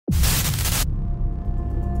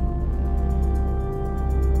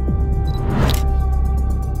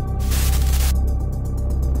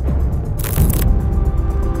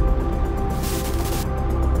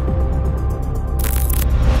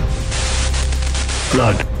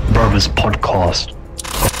Blood Brothers Podcast,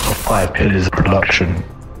 a Five Pillars production.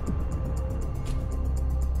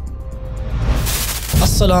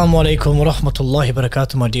 Assalamu alaikum wa rahmatullahi wa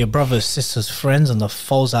barakatuh, my dear brothers, sisters, friends, and the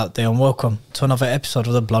foes out there, and welcome to another episode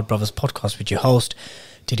of the Blood Brothers Podcast with your host,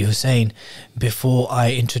 Didi Hussein. Before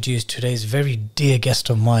I introduce today's very dear guest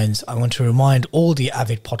of mine, I want to remind all the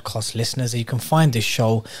avid podcast listeners that you can find this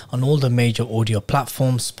show on all the major audio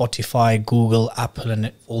platforms, Spotify, Google, Apple,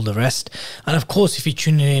 and all the rest. And of course, if you're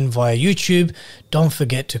tuning in via YouTube, don't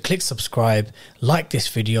forget to click subscribe, like this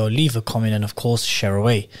video, leave a comment, and of course, share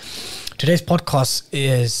away. Today's podcast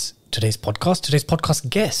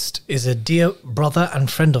guest is a dear brother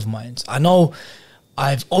and friend of mine. I know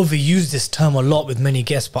I've overused this term a lot with many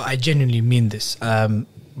guests, but I genuinely mean this.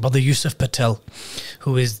 Brother Yusuf Patel,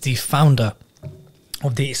 who is the founder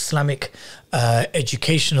of the Islamic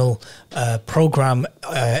educational program,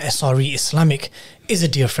 SRE Islamic, is a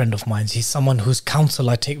dear friend of mine. He's someone whose counsel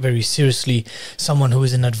I take very seriously, someone who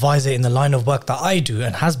is an advisor in the line of work that I do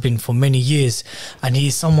and has been for many years. And he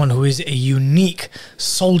is someone who is a unique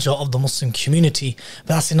soldier of the Muslim community.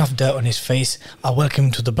 But that's enough dirt on his face. I welcome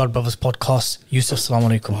him to the Blood Brothers Podcast. Yusuf,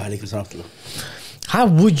 assalamu alaikum. Wa alaikum salam. How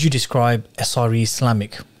would you describe SRE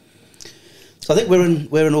Islamic? So I think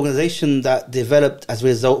we're an organisation that developed as a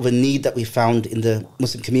result of a need that we found in the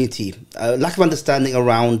Muslim community. Lack of understanding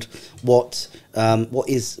around what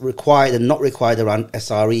is required and not required around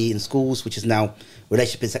SRE in schools, which is now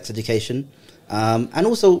relationship and sex education, and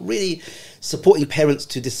also really supporting parents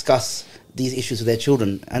to discuss these issues with their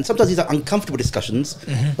children. And sometimes these are uncomfortable discussions,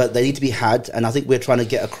 but they need to be had. And I think we're trying to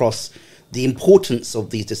get across the importance of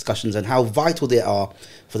these discussions and how vital they are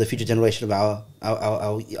for the future generation of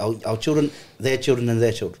our children, their children and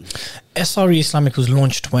their children. SRE Islamic was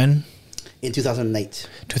launched when? In 2008.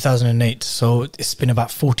 2008, so it's been about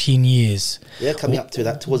 14 years. Yeah, coming up to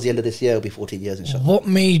that. Towards the end of this year, it'll be 14 years, inshallah. What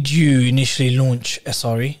made you initially launch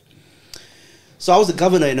SRE? So I was a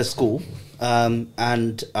governor in a school, and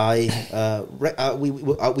we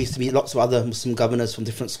used to meet lots of other Muslim governors from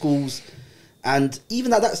different schools. And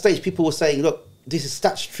even at that stage, people were saying, look, this is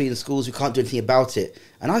statutory in schools, we can't do anything about it.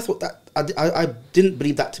 And I thought that, I didn't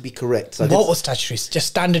believe that to be correct. So what was statutory? Just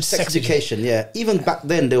standard sex education, yeah. Even back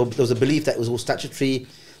then, there was a belief that it was all statutory.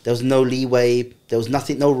 There was no leeway. There was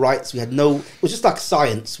nothing, no rights. It was just like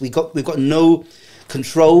science. We've got no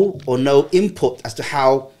control or no input as to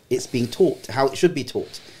how it's being taught, how it should be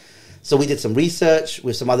taught. So we did some research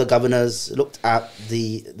with some other governors, looked at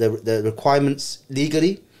the requirements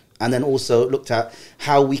legally, and then also looked at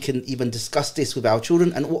how we can even discuss this with our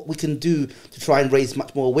children and what we can do to try and raise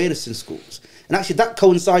much more awareness in schools. And actually that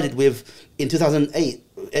coincided with, in 2008,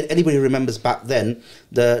 anybody who remembers back then,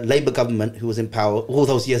 the Labour government who was in power all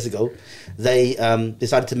those years ago, they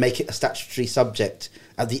decided to make it a statutory subject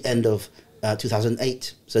at the end of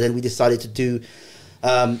 2008. So then we decided to do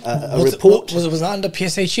a report. Was that under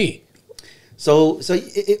PSHE? So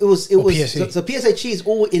it was PSHE. so PSHE is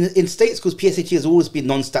all in state schools. PSHE has always been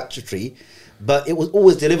non-statutory, but it was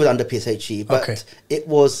always delivered under PSHE. But it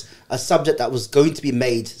was a subject that was going to be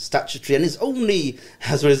made statutory, and it's only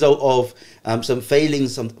as a result of some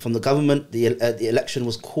failings from the government. The election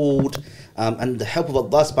was called, and the help of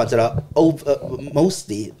Allah subhanahu wa ta'ala,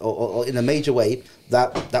 mostly or in a major way,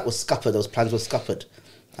 that was scuppered. Those plans were scuppered.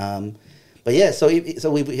 But yeah,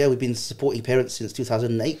 we've been supporting parents since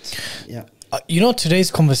 2008. Yeah.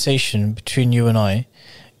 Today's conversation between you and I,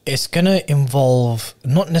 it's going to involve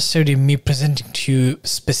not necessarily me presenting to you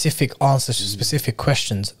specific answers to specific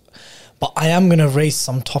questions, but I am going to raise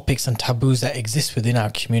some topics and taboos that exist within our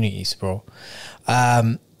communities, bro.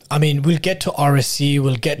 We'll get to RSC,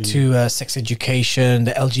 we'll get to sex education,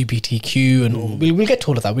 the LGBTQ, and we'll get to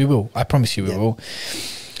all of that. We will. I promise you we will.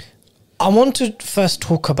 I want to first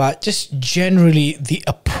talk about just generally the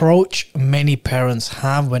approach many parents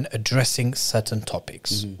have when addressing certain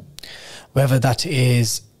topics, whether that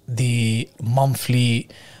is the monthly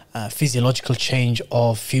physiological change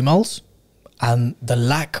of females and the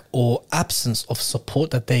lack or absence of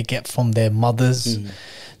support that they get from their mothers,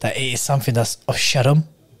 that it is something that's of sharm.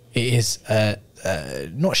 It is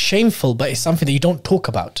not shameful, but it's something that you don't talk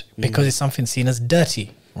about because it's something seen as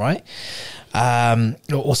dirty, right?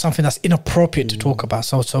 Or something that's inappropriate to talk about.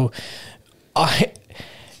 So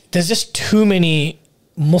there's just too many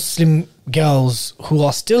Muslim girls who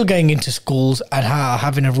are still going into schools and are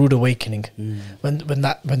having a rude awakening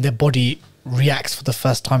when their body reacts for the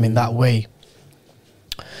first time in that way.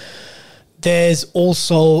 There's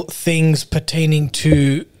also things pertaining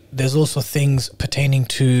to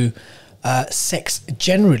sex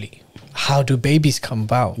generally. How do babies come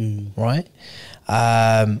about, right?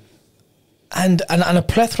 and a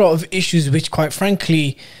plethora of issues which, quite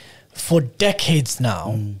frankly, for decades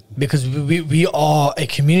now, because we are a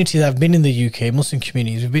community that have been in the UK, Muslim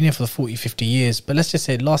communities, we've been here for 40, 50 years, but let's just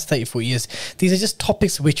say last 30, 40 years, these are just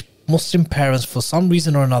topics which Muslim parents, for some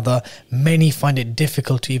reason or another, many find it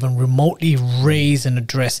difficult to even remotely raise and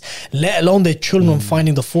address, let alone their children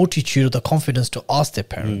finding the fortitude or the confidence to ask their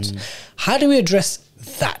parents. How do we address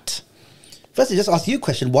that? Firstly, just ask you a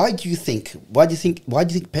question. Why do you think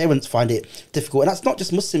parents find it difficult? And that's not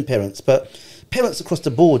just Muslim parents, but parents across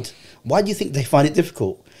the board. Why do you think they find it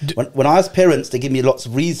difficult? When I ask parents, they give me lots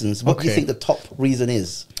of reasons. What do you think the top reason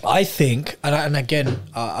is? I think, and again,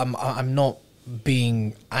 I'm not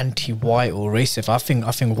being anti-white or racist. I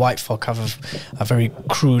think white folk have a very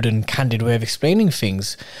crude and candid way of explaining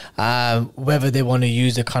things. Whether they want to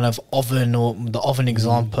use a kind of oven or the oven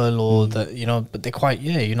example or but they're quite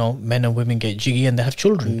men and women get jiggy and they have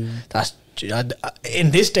children. That's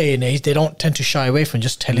in this day and age, they don't tend to shy away from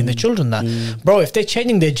just telling their children that. Bro, if they're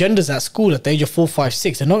changing their genders at school at the age of 4, 5,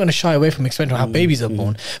 6, they're not going to shy away from explaining how babies are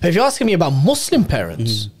born. But if you're asking me about Muslim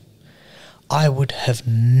parents, I would have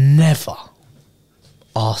never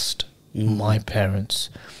asked my parents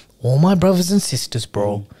or my brothers and sisters,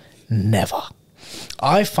 bro. Never.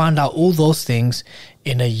 I found out all those things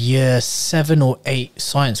in a year 7 or 8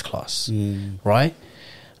 science class, right?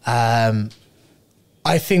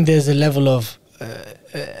 I think there's a level of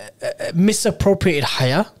misappropriated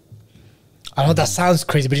haya. I know that sounds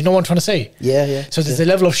crazy, but you know what I'm trying to say? Yeah. So there's a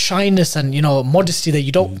level of shyness and modesty that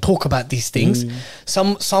you don't talk about these things.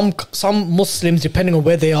 Some Muslims, depending on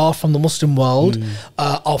where they are from the Muslim world,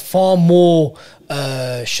 are far more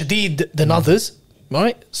shadid than others,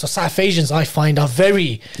 right? So South Asians, I find, are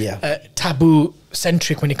very taboo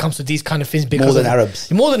centric when it comes to these kind of things. Because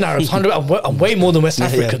more than Arabs, 100, and way more than West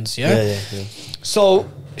Africans. Yeah. So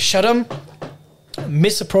Sharam,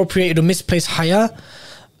 misappropriated or misplaced haya,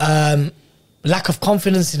 lack of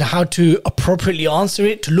confidence in how to appropriately answer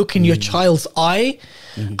it, to look in your child's eye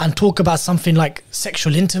and talk about something like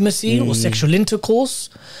sexual intimacy or sexual intercourse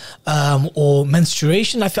or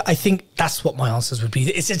menstruation. I think that's what my answers would be.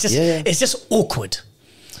 It's just awkward.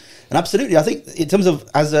 And absolutely, I think in terms of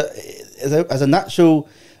as a natural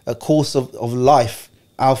course of life,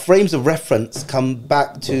 our frames of reference come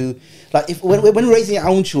back to, like, when raising our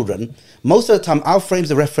own children, most of the time our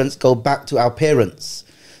frames of reference go back to our parents.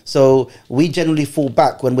 So we generally fall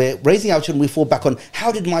back when we're raising our children. We fall back on,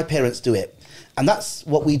 how did my parents do it? And that's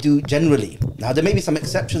what we do generally. Now, there may be some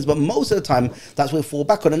exceptions, but most of the time, that's what we fall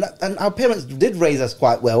back on. And our parents did raise us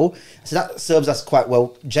quite well, so that serves us quite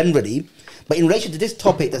well generally. But in relation to this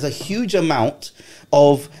topic, there's a huge amount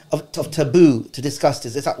of taboo to discuss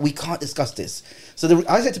this. It's like, we can't discuss this. So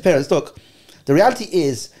I say to parents, look, the reality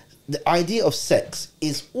is, the idea of sex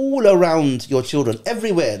is all around your children,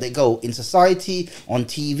 everywhere they go, in society, on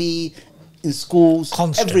TV, in schools,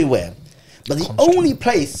 everywhere. But the only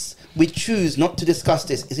place we choose not to discuss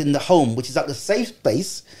this is in the home, which is like the safe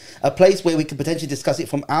space, a place where we can potentially discuss it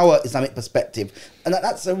from our Islamic perspective. And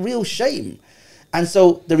that's a real shame. And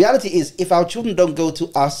so the reality is, if our children don't go to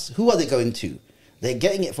us, who are they going to? They're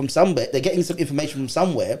getting it from somewhere. They're getting some information from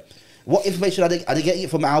somewhere. What information are they getting it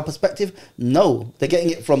from our perspective? No, they're getting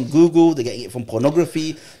it from Google. They're getting it from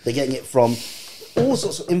pornography. They're getting it from all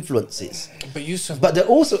sorts of influences. But there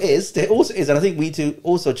also is, and I think we need to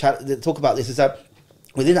also talk about this, is that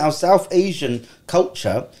within our South Asian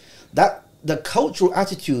culture, that the cultural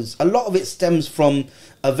attitudes, a lot of it stems from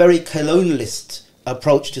a very colonialist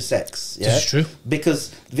approach to sex. Yeah? This is true. Because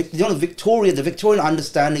the Victorian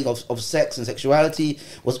understanding of sex and sexuality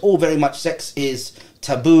was all very much, sex is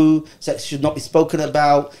taboo, sex should not be spoken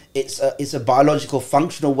about, it's a biological,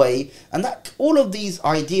 functional way, and that all of these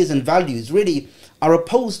ideas and values really are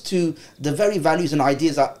opposed to the very values and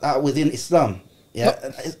ideas that are within Islam. Yeah,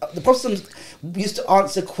 the Prophet used to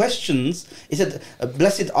answer questions. He said,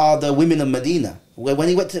 "Blessed are the women of Medina." When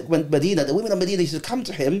he went to Medina, the women of Medina used to come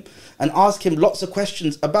to him and ask him lots of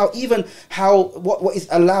questions about even what is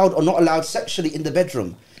allowed or not allowed sexually in the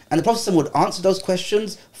bedroom. And the Prophet would answer those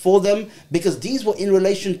questions for them, because these were in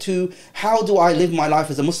relation to, how do I live my life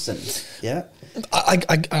as a Muslim? Yeah,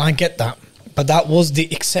 I get that, but that was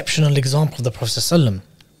the exceptional example of the Prophet ﷺ.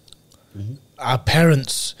 Our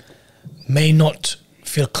parents may not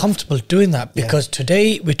feel comfortable doing that, because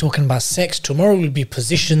today we're talking about sex, tomorrow will be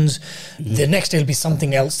positions, the next day will be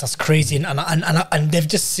something else that's crazy, and they've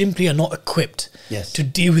just simply are not equipped to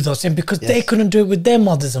deal with those things, because they couldn't do it with their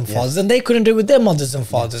mothers and fathers, and they couldn't do it with their mothers and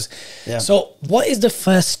fathers. So what is the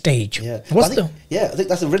first stage? I think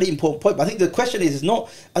that's a really important point. But I think the question is not,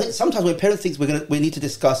 I think sometimes when parents think we need to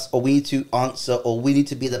discuss, or we need to answer, or we need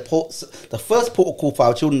to be the first port of call for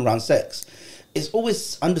our children around sex, is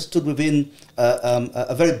always understood within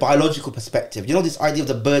a very biological perspective. You know, this idea of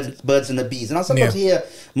the birds and the bees. And I sometimes hear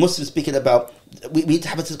Muslims speaking about, we need to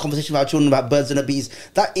have a conversation with our children about birds and the bees.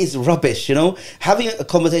 That is rubbish, you know. Having a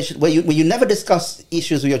conversation where you never discuss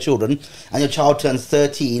issues with your children, and your child turns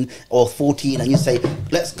 13 or 14, and you say,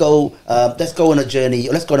 let's go on a journey,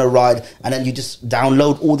 or let's go on a ride, and then you just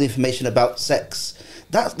download all the information about sex.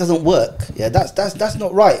 That doesn't work. Yeah, that's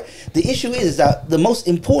not right. The issue is that the most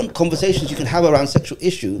important conversations you can have around sexual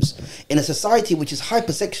issues in a society which is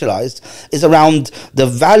hypersexualized is around the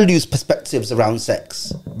values perspectives around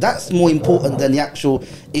sex. That's more important than the actual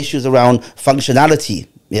issues around functionality.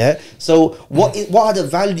 Yeah. So what are the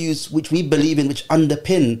values which we believe in, which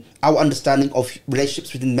underpin our understanding of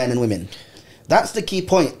relationships between men and women? That's the key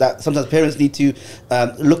point that sometimes parents need to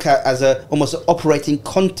look at as almost an operating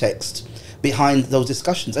context behind those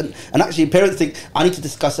discussions. And actually parents think, I need to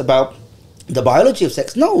discuss about the biology of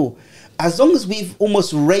sex. No. As long as we've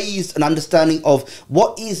almost raised an understanding of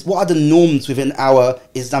what are the norms within our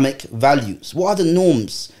Islamic values, what are the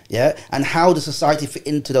norms, yeah, and how does society fit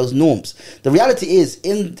into those norms. The reality is,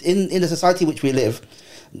 in the society in which we live,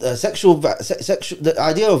 the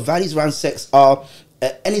idea of values around sex are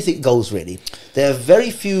anything goes, really. There are very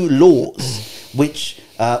few laws which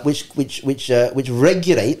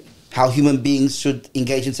regulate how human beings should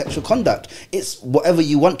engage in sexual conduct. It's whatever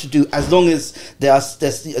you want to do, as long as as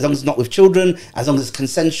long as it's not with children, as long as it's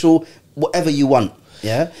consensual, whatever you want.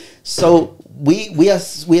 Yeah. So we are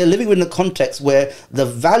living in a context where the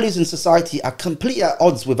values in society are completely at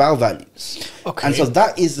odds with our values. Okay. And so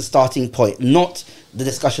that is the starting point, not the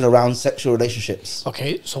discussion around sexual relationships.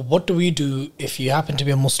 Okay, so what do we do if you happen to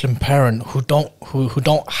be a Muslim parent who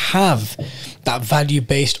don't have that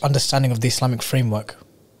value-based understanding of the Islamic framework?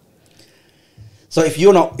 So if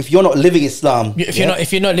you're not living Islam, if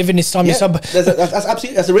you're not living Islam, that's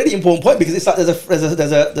a really important point, because it's like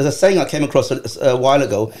there's a saying I came across a while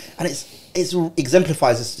ago, and it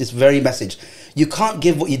exemplifies this very message. You can't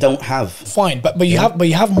give what you don't have. Fine, but you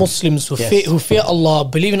have Muslims who fear Allah,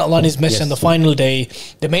 believe in Allah and His Messenger and the final day.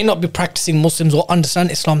 They may not be practicing Muslims or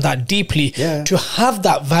understand Islam that deeply to have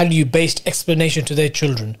that value-based explanation to their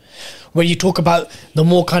children, where you talk about the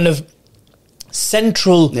more kind of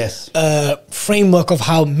central framework of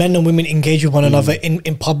how men and women engage with one another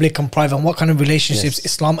in public and private, and what kind of relationships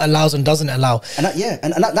Islam allows and doesn't allow. And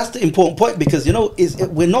that's the important point, because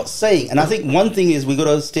we're not saying, and I think one thing is we've got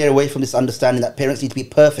to steer away from this understanding that parents need to be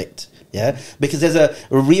perfect. Yeah, because there's a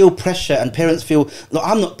real pressure, and parents feel, look,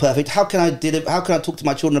 I'm not perfect. How can I talk to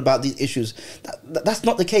my children about these issues? That's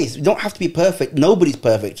not the case. You don't have to be perfect. Nobody's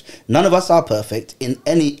perfect. None of us are perfect in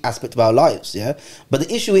any aspect of our lives. Yeah, but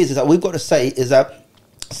the issue is that we've got to say is that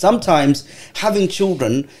sometimes having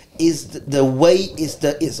children is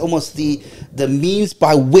it's almost the means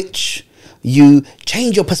by which you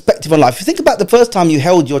change your perspective on life. You think about the first time you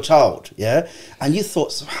held your child, and you thought,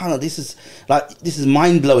 subhanAllah, this is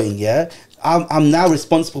mind-blowing, I'm now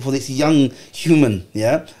responsible for this young human,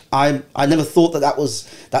 I never thought that was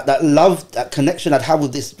that love, that connection I'd have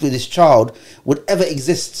with this child would ever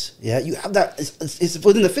exist. You have that. It's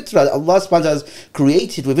within the fitrah that Allah subhanahu wa ta'ala has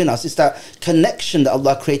created within us. It's that connection that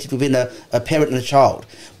Allah created within a parent and a child.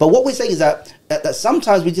 But what we're saying is that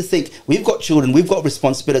sometimes we just think, we've got children, we've got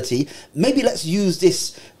responsibility, maybe let's use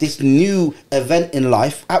this new event in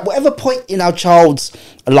life at whatever point in our child's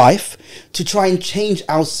life to try and change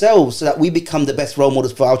ourselves so that we become the best role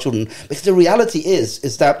models for our children. Because the reality is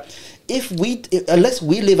that unless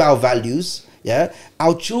we live our values,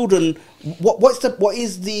 our children, what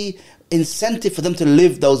is the incentive for them to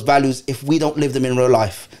live those values if we don't live them in real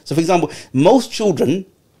life? So for example, most children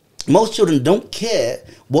don't care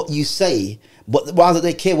what you say, but rather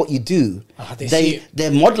they care what you do.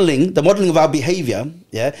 They're modeling, the modeling of our behavior,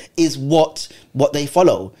 is what they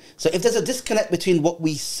follow. So if there's a disconnect between what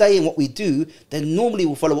we say and what we do, then normally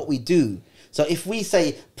we'll follow what we do. So if we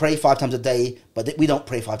say pray 5 times a day, but we don't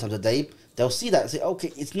pray 5 times a day, they'll see that and say,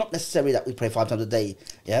 okay, it's not necessary that we pray 5 times a day.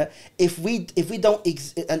 If we don't,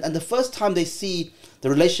 and the first time they see the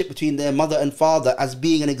relationship between their mother and father as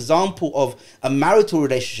being an example of a marital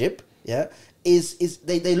relationship, is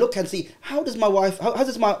they look and see, how does my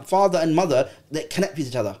father and mother, they connect with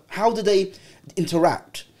each other? How do they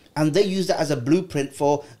interact? And they use that as a blueprint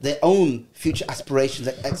for their own future aspirations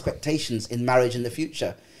and expectations in marriage in the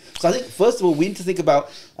future. So I think, first of all, we need to think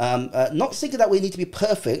about, not thinking that we need to be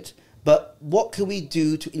perfect, but what can we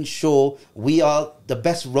do to ensure we are the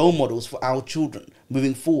best role models for our children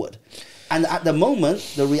moving forward? And at the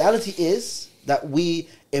moment, the reality is that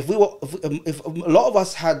if a lot of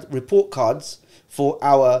us had report cards for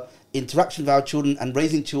our interaction with our children and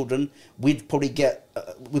raising children, we'd probably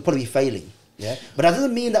be failing. Yeah, but that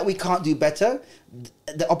doesn't mean that we can't do better.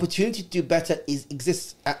 The opportunity to do better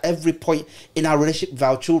exists at every point in our relationship with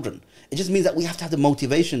our children. It just means that we have to have the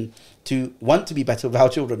motivation to want to be better with our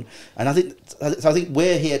children. And I think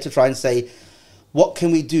we're here to try and say, what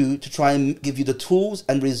can we do to try and give you the tools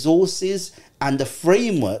and resources and the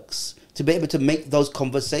frameworks to be able to make those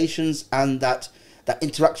conversations and that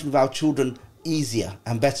interaction with our children easier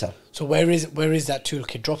and better. So where is that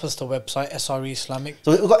toolkit? Drop us the website, SRE Islamic.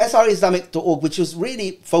 So we've got sreislamic.org, which was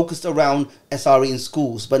really focused around SRE in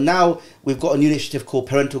schools. But now we've got a new initiative called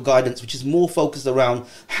Parental Guidance, which is more focused around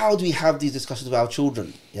how do we have these discussions with our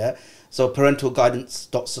children. Yeah. So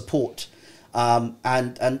parentalguidance.support. And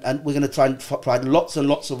we're going to try and provide lots and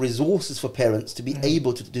lots of resources for parents to be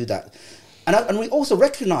able to do that. And we also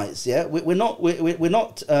recognise, we're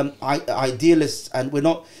not idealists, and we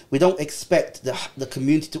don't expect the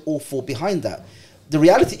community to all fall behind that. The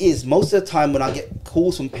reality is, most of the time when I get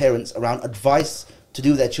calls from parents around advice to do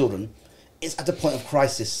with their children, it's at the point of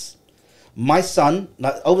crisis. My son,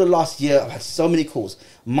 like over the last year, I've had so many calls.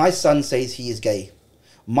 My son says he is gay.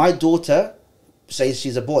 My daughter says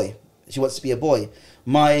she's a boy. She wants to be a boy.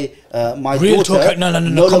 My Real daughter talk, no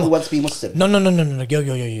longer wants to be Muslim. No.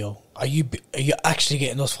 Yo. Are you actually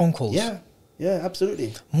getting those phone calls? Yeah,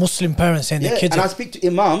 absolutely. Muslim parents saying their kids. And I speak to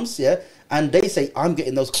imams, and they say I'm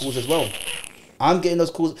getting those calls as well. I'm getting those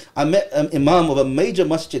calls. I met imam of a major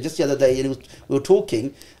masjid just the other day, and we were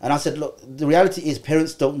talking, and I said, look, the reality is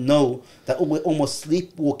parents don't know that we're almost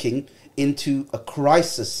sleepwalking into a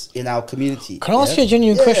crisis in our community. Can I ask you a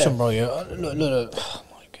genuine question, bro? Look.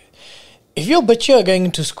 If your bachi are going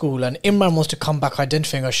into school and Imran wants to come back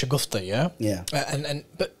identifying as shagufta,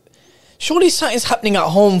 but surely something's happening at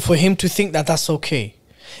home for him to think that that's okay.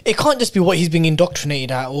 It can't just be what he's being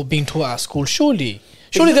indoctrinated at or being taught at school. Surely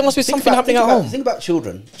there must be something happening at home. Think about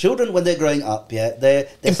children. Children, when they're growing up, they're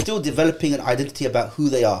still developing an identity about who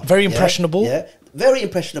they are. Very impressionable. Yeah, very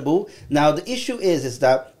impressionable. Now the issue is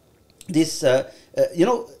that this, if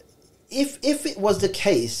it was the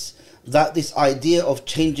case that this idea of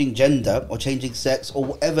changing gender or changing sex or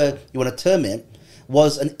whatever you want to term it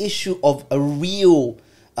was an issue of a real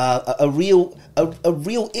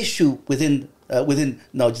issue within a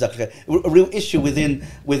real issue within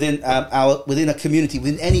a community,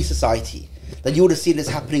 within any society, then you would have seen this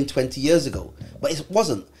happening 20 years ago. But it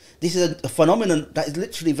wasn't. This is a phenomenon that is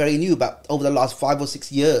literally very new, about over the last 5 or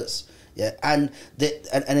 6 years. Yeah, and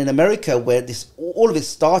in America, where all of this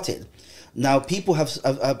started. Now, people have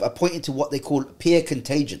pointed to what they call peer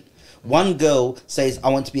contagion. One girl says, I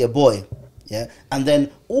want to be a boy. Yeah. And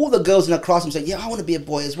then all the girls in her classroom say, I want to be a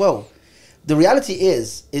boy as well. The reality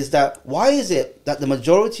is that why is it that the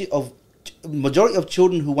majority of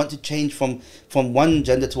children who want to change from one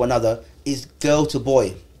gender to another is girl to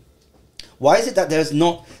boy? Why is it that there's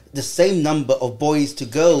not the same number of boys to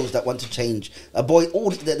girls that want to change?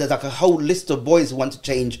 There's like a whole list of boys who want to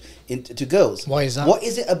change into girls. Why is that? What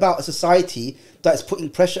is it about a society that is putting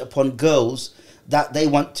pressure upon girls that they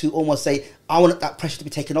want to almost say, I want that pressure to be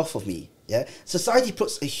taken off of me? Yeah, society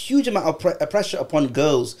puts a huge amount of pressure upon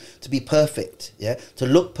girls to be perfect, to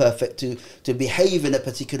look perfect, to behave in a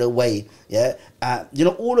particular way,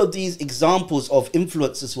 all of these examples of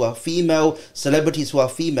influencers who are female, celebrities who are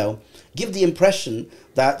female, give the impression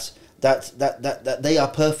that they are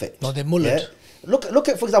perfect. No, they're mullered. Look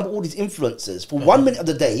at, for example, all these influencers. For 1 minute of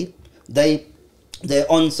the day, they're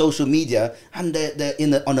on social media and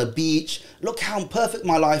they're on a beach. Look how perfect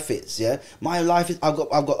my life is. Yeah, my life is. I've got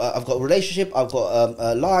a relationship. I've got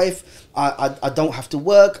a life. I don't have to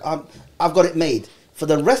work. I've got it made. For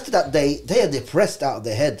the rest of that day, they are depressed out of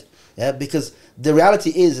their head. Yeah, because the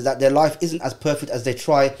reality is that their life isn't as perfect as they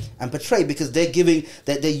try and portray, because they're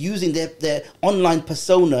using their online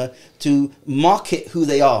persona to market who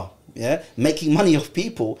they are. Yeah, making money off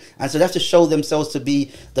people, and so they have to show themselves to be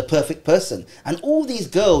the perfect person. And all these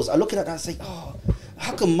girls are looking at that and saying, "Oh,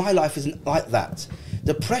 how come my life isn't like that?"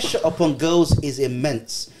 The pressure upon girls is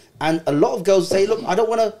immense, and a lot of girls say, "Look, I don't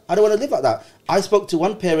want to live like that." I spoke to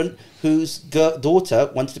one parent whose daughter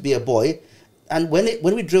wanted to be a boy, and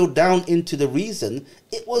when we drilled down into the reason,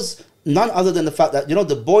 it was none other than the fact that,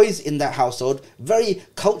 the boys in that household, very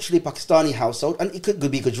culturally Pakistani household, and it could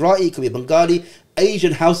be Gujarati, it could be Bengali,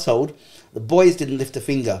 Asian household, the boys didn't lift a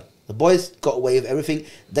finger. The boys got away with everything.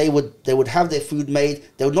 They would have their food made.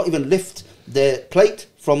 They would not even lift their plate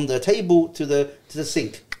from the table to the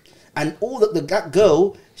sink. And all that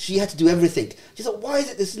girl, she had to do everything. She said, why is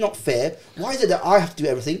it this is not fair? Why is it that I have to do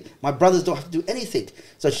everything? My brothers don't have to do anything.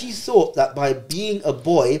 So she thought that by being a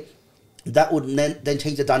boy, that would then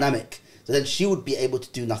change the dynamic. So then she would be able to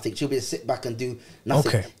do nothing. She'll be able to sit back and do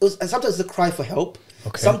nothing. Okay. And sometimes it's a cry for help.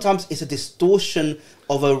 Okay. Sometimes it's a distortion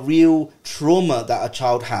of a real trauma that a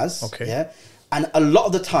child has. Okay. Yeah. And a lot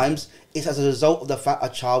of the times, it's as a result of the fact a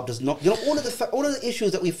child does not, all of the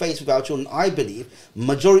issues that we face with our children, I believe,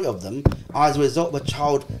 majority of them are as a result of a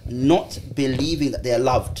child not believing that they're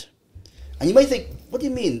loved. And you may think, what do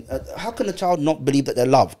you mean? How can a child not believe that they're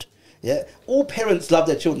loved? Yeah, all parents love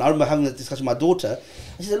their children. I remember having a discussion with my daughter.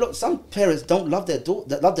 And she said, look, some parents don't love their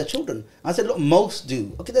children. I said, look, most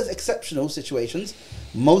do. Okay, there's exceptional situations.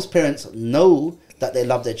 Most parents know that they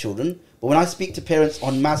love their children. But when I speak to parents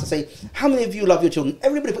en masse, I say, how many of you love your children?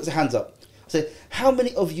 Everybody puts their hands up. I say, how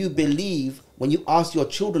many of you believe when you ask your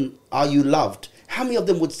children, are you loved? How many of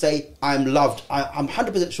them would say, I'm loved? I'm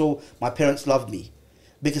 100% sure my parents loved me.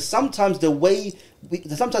 Because sometimes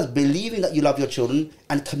sometimes believing that you love your children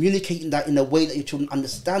and communicating that in a way that your children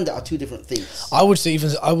understand that are two different things. I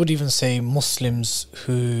would even say Muslims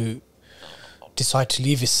who decide to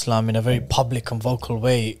leave Islam in a very public and vocal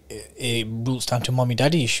way, it roots down to mommy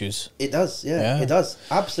daddy issues. It does, yeah. It does,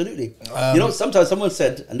 absolutely. Sometimes someone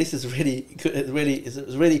said, and this is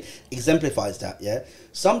really exemplifies that. Yeah,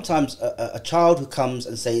 sometimes a child who comes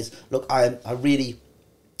and says, "Look, I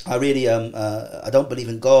don't believe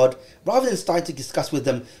in God." Rather than starting to discuss with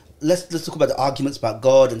them, let's talk about the arguments about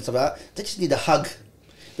God and stuff like that. They just need a hug.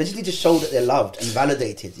 They just need to show that they're loved and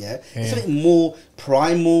validated. Yeah, It's something more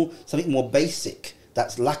primal, something more basic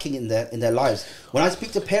that's lacking in their lives. When I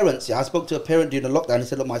speak to parents, I spoke to a parent during the lockdown. He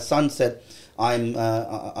said, "Look, my son said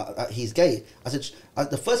he's gay." I said,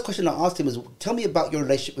 the first question I asked him was, "Tell me about your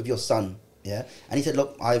relationship with your son." Yeah, and he said,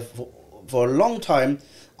 "Look, for a long time,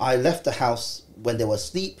 I left the house when they were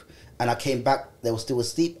asleep, and I came back, they were still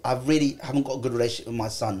asleep. I really haven't got a good relationship with my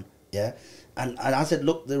son." Yeah, and I said,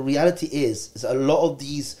 "Look, the reality is a lot of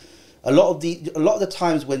the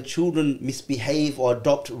times when children misbehave or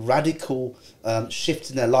adopt radical shifts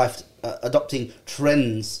in their life, adopting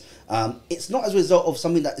trends, it's not as a result of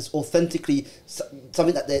something that is authentically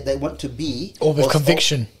something that they want to be, or with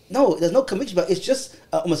conviction. No, there's no conviction, but it's just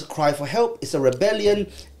almost a cry for help. It's a rebellion.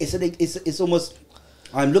 It's almost,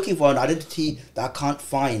 I'm looking for an identity that I can't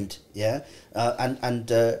find." Yeah, and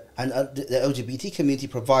the LGBT community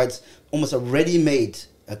provides almost a ready-made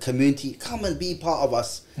community. Come and be part of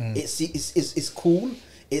us. It's cool.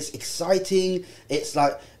 It's exciting. It's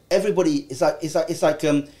like everybody. It's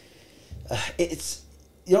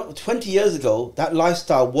 20 years ago, that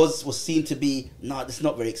lifestyle was seen to be, it's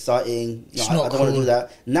not very exciting. I don't want to do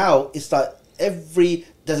that. Now it's like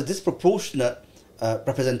there's a disproportionate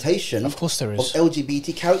representation, of course there is, of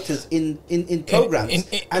LGBT characters in programs,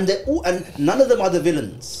 and none of them are the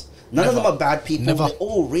villains. None of them are bad people. Never. They're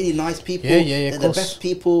all really nice people. They're the best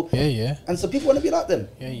people. And so people want to be like them.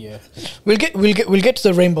 We'll get to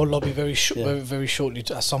the Rainbow Lobby very shortly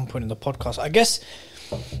at some point in the podcast. I guess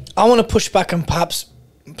I want to push back and perhaps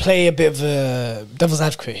play a bit of a devil's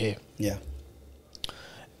advocate here. Yeah.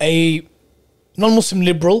 A non-Muslim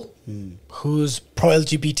liberal who's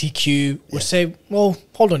pro-LGBTQ would say, well,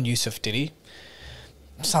 hold on, Yusuf Diddy.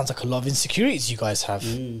 Sounds like a lot of insecurities you guys have.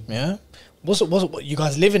 Yeah. What you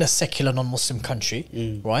guys live in a secular non-Muslim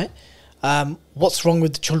country, right? What's wrong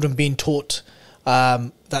with the children being taught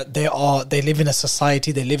that they live in a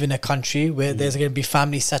society, they live in a country where there's going to be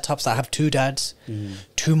family setups that have two dads,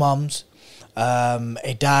 two mums,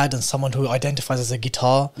 a dad and someone who identifies as a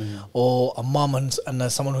guitar, or a mum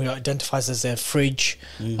and someone who identifies as a fridge.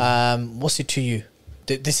 What's it to you?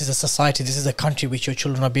 This is a society, this is a country which your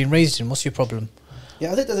children are being raised in. What's your problem?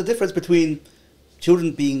 Yeah, I think there's a difference between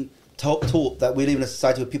children being taught that we live in a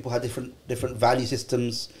society where people have different value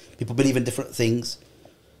systems, people believe in different things.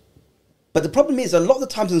 But the problem is, a lot of the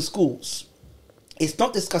times in schools, it's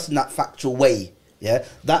not discussed in that factual way. Yeah,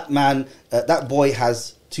 that boy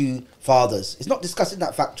has two fathers. It's not discussed in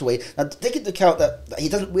that factual way. Now, take into account that he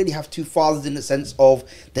doesn't really have two fathers in the sense of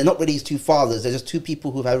they're not really his two fathers. They're just two people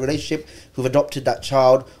who've had a relationship, who've adopted that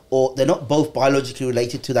child, or they're not both biologically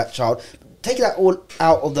related to that child. Take that all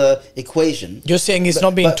out of the equation. You're saying it's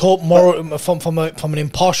not being taught from an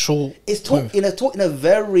impartial. It's taught in a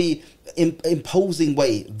very imposing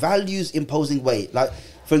way, values imposing way. Like,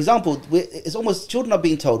 for example, it's almost, children are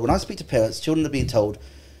being told. When I speak to parents, children are being told,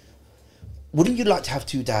 "Wouldn't you like to have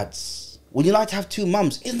two dads? Would you like to have two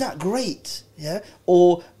mums? Isn't that great?" Yeah.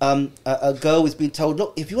 Or a girl is being told,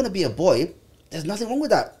 "Look, if you want to be a boy, there's nothing wrong with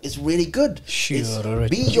that. It's really good.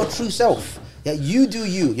 Be your true self. Yeah, you do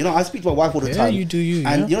you." I speak to my wife all the time. You do you.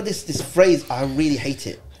 And this phrase, I really hate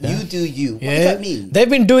it. You do you. What Yeah. does that mean? They've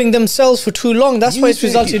been doing themselves for too long. That's You why it's do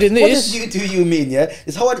resulted you. in What this. does you do you mean? Yeah,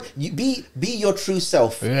 it's hard. You be your true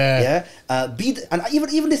self. Yeah. And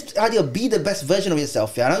even this idea of be the best version of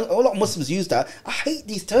yourself. Yeah, and a lot of Muslims use that. I hate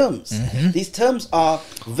these terms. Mm-hmm. These terms are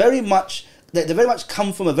very much. They very much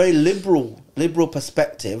come from a very liberal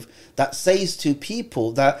perspective that says to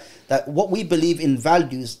people that what we believe in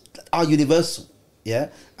values are universal. Yeah,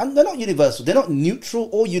 and they're not universal. They're not neutral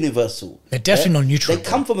or universal. They're definitely not neutral. They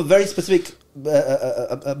come from a very specific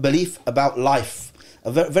belief about life,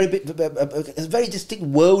 a very distinct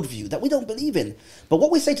worldview that we don't believe in. But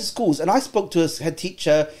what we say to schools, and I spoke to a head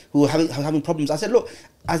teacher who were having problems. I said, look,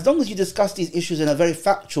 as long as you discuss these issues in a very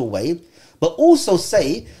factual way, but also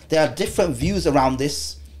say there are different views around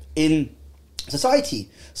this in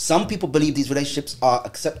society. Some people believe these relationships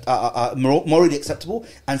are morally acceptable,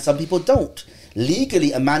 and some people don't.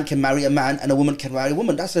 Legally, a man can marry a man and a woman can marry a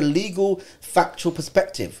woman. That's a legal, factual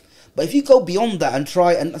perspective. But if you go beyond that and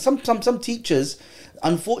try, and some teachers,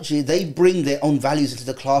 unfortunately, they bring their own values into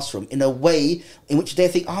the classroom in a way in which they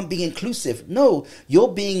think, I'm being inclusive. No, you're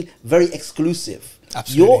being very exclusive.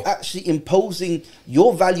 Absolutely. You're actually imposing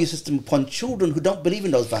your value system upon children who don't believe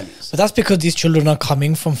in those values. But that's because these children are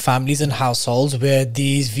coming from families and households where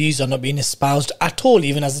these views are not being espoused at all,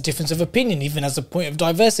 even as a difference of opinion, even as a point of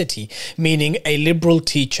diversity. Meaning a liberal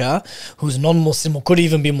teacher who's non-Muslim or could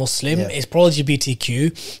even be Muslim, is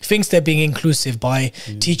pro-LGBTQ, thinks they're being inclusive by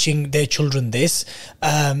teaching their children this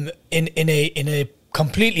in a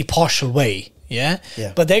completely partial way. Yeah?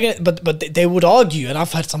 But they would argue, and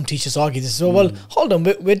I've had some teachers argue this, well, hold on,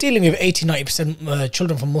 we're dealing with 80-90%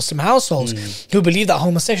 children from Muslim households who believe that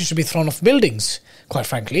homosexuals should be thrown off buildings, quite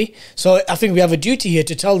frankly. So I think we have a duty here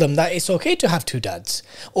to tell them that it's okay to have two dads,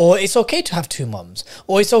 or it's okay to have two mums,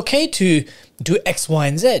 or it's okay to do X, Y,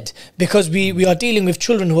 and Z, because we are dealing with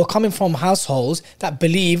children who are coming from households that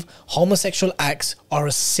believe homosexual acts are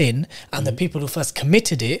a sin, and the people who first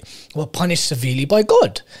committed it were punished severely by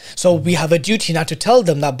God. So we have a duty now to tell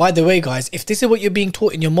them that, by the way, guys, if this is what you're being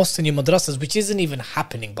taught in your mosques and your madrasas, which isn't even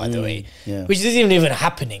happening, by the way, which isn't even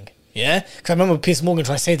happening, because I remember Piers Morgan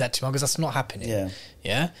tried to say that to me, because that's not happening,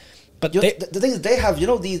 But the thing is, they have,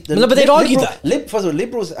 these. But they'd argue that. First of all,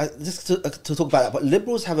 liberals, just to talk about that, but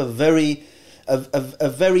liberals have a very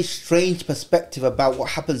strange perspective about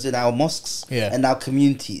what happens in our mosques and our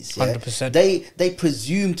communities. 100%. They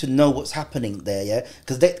presume to know what's happening there,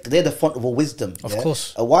 because they're the font of all wisdom. Of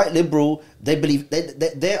course. A white liberal, they believe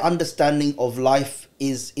their understanding of life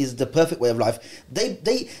is the perfect way of life.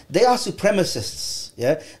 They are supremacists.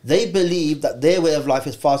 They believe that their way of life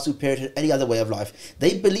is far superior to any other way of life.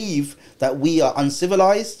 They believe that we are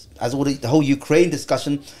uncivilized, as all the whole Ukraine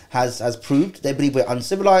discussion has proved. They believe we're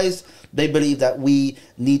uncivilized. They believe that we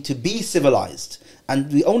need to be civilized,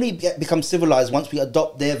 and we only become civilized once we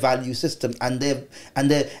adopt their value system and their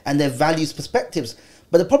values perspectives.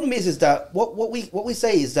 But the problem is that what we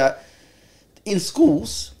say is that in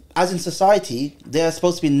schools, as in society, there are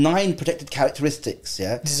supposed to be 9 protected characteristics.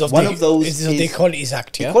 This is of one the, of those this is of the Equalities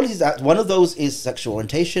Act. Equalities Act. One of those is sexual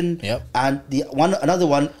orientation, and another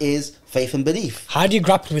one is faith and belief. How do you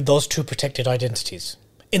grapple with those 2 protected identities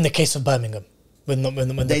in the case of Birmingham? When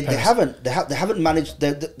they haven't managed.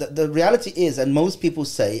 The reality is, and most people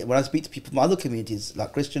say, when I speak to people from other communities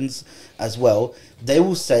like Christians as well, they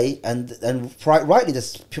will say, and rightly,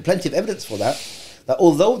 there's plenty of evidence for that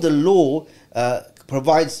although the law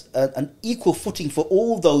provides an equal footing for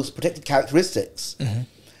all those protected characteristics,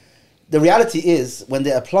 the reality is, when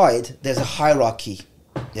they're applied, there's a hierarchy.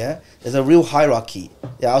 There's a real hierarchy.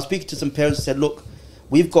 I was speaking to some parents who said, look,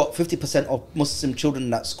 we've got 50% of Muslim children in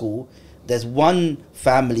that school. There's one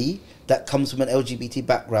family that comes from an LGBT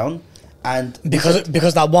background, and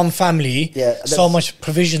because that one family, so much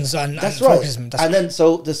provisions and that's right. Focusment, and then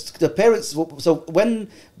so the parents. So when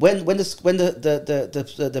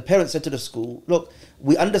the parents said to the school, look,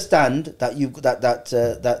 we understand that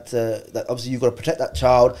that obviously you've got to protect that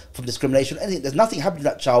child from discrimination. Anything, there's nothing happening to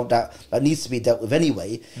that child that needs to be dealt with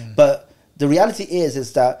anyway. But the reality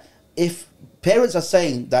is that if parents are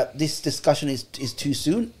saying that this discussion is too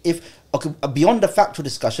soon, beyond the factual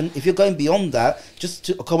discussion, if you're going beyond that just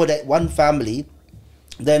to accommodate one family,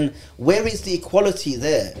 then where is the equality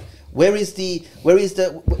there? Why is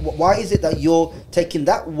it that you're taking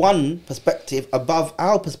that one perspective above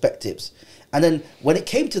our perspectives? And then when it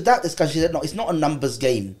came to that discussion, she said, no, it's not a numbers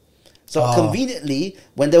game. So conveniently,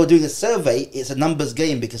 when they were doing a survey, it's a numbers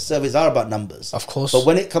game because surveys are about numbers. Of course. But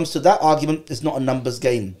when it comes to that argument, it's not a numbers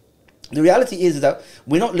game. The reality is that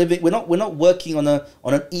we're not working on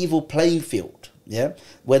an evil playing field,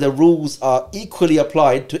 where the rules are equally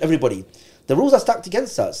applied to everybody. The rules are stacked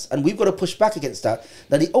against us, and we've got to push back against that.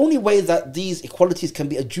 Now, the only way that these equalities can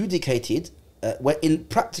be adjudicated, where in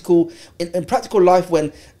practical life,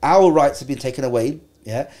 when our rights have been taken away,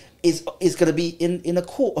 is going to be in a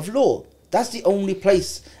court of law. That's the only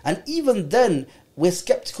place. And even then, we're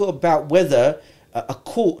skeptical about whether a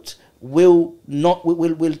court will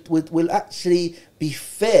actually be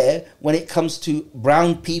fair when it comes to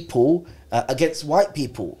brown people against white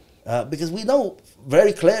people, because we know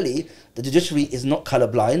very clearly the judiciary is not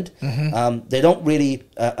colorblind. They don't really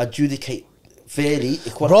adjudicate fairly.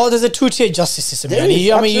 Bro, there's a two-tier justice system. There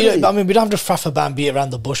is, I mean, absolutely. we don't have to faff about and beat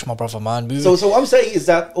around the bush, my brother, man. So what I'm saying is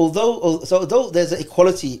that although there's an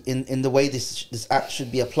equality in the way this act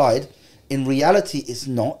should be applied, in reality it's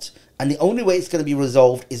not. And the only way it's going to be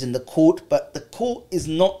resolved is in the court. But the court is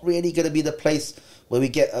not really going to be the place where we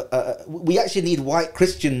get... we actually need white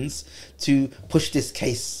Christians to push this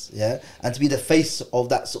case, and to be the face of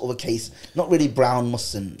that sort of a case, not really brown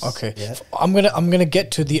Muslims. Okay. Yeah? I'm gonna get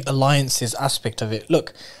to the alliances aspect of it.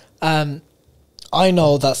 Look, I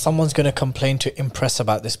know that someone's going to complain to Impress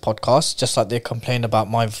about this podcast, just like they complained about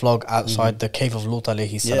my vlog outside the cave of Lut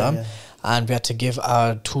alayhi salam. Yeah. And we had to give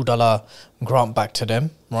our $2 grant back to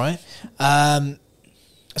them, right? So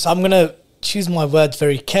I'm going to choose my words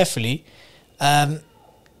very carefully.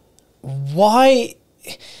 Why...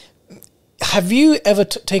 Have you ever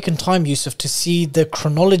taken time, Yusuf, to see the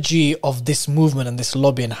chronology of this movement and this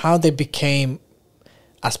lobby and how they became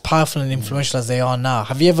as powerful and influential as they are now?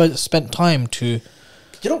 Have you ever spent time to...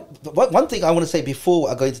 You know, one thing I want to say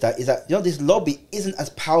before I go into that is that, this lobby isn't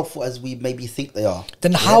as powerful as we maybe think they are.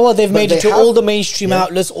 Then how are they But made it they to have- all the mainstream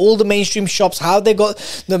outlets, all the mainstream shops? How have they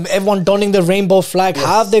got everyone donning the rainbow flag? Yes.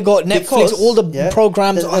 How have they got Netflix, Because, all the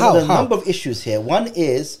programs? There's How? a number of issues here. One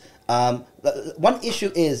is that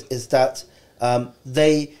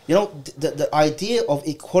the idea of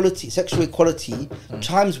equality, sexual equality,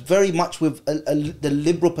 chimes very much with the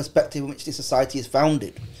liberal perspective in which this society is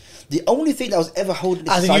founded. The only thing that was ever holding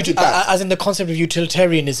this society back, as in the concept of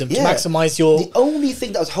utilitarianism, to maximize your... The only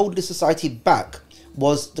thing that was holding this society back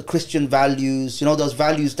was the Christian values. Those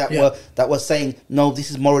values that were saying, no, this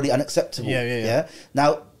is morally unacceptable. Yeah.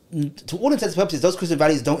 Now, to all intents and purposes, those Christian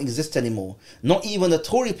values don't exist anymore. Not even the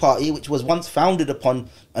Tory party, which was once founded upon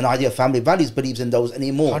an idea of family values, believes in those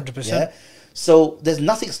anymore. 100%. Yeah? So there's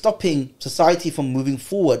nothing stopping society from moving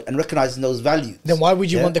forward and recognizing those values. Then why would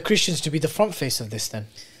you want the Christians to be the front face of this then?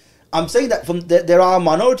 I'm saying that there are a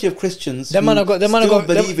minority of Christians who still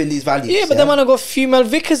believe in these values. Yeah, but them man have got female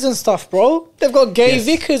vicars and stuff, bro. They've got gay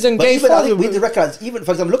vicars and but gay even, I think we fathers. need to recognize, even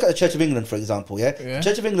for example, look at the Church of England, for example. The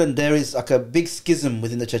Church of England, there is like a big schism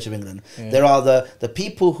within the Church of England. There are the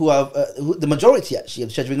people who are the majority actually of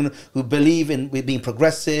the Church of England who believe in being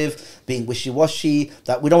progressive, being wishy-washy,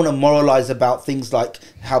 that we don't want to moralize about things like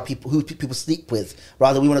who people sleep with.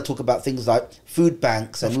 Rather, we want to talk about things like food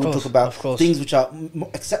banks, and we want to talk about things which are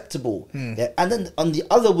acceptable. And then on the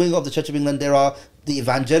other wing of the Church of England, there are the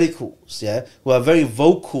evangelicals, who are a very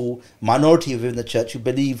vocal minority within the church, who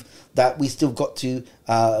believe that we still got to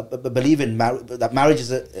believe in that marriage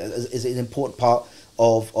is an important part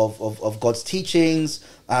of God's teachings,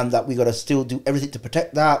 and that we got to still do everything to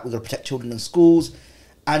protect that. We got to protect children in schools,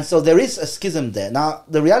 and so there is a schism there. Now,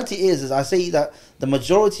 the reality is I say that the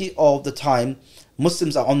majority of the time,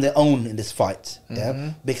 Muslims are on their own in this fight,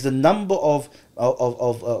 because the number of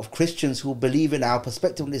Christians who believe in our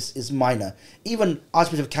perspective on this is minor. Even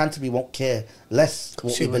Archbishop of Canterbury won't care less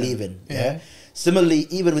what we believe in. Similarly,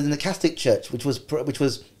 even within the Catholic Church, which was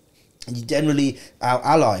generally our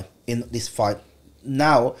ally in this fight,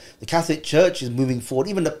 now the Catholic Church is moving forward.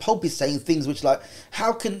 Even the Pope is saying things which, like,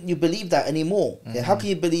 how can you believe that anymore? How can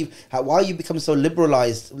you believe? Why you become so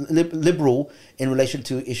liberal in relation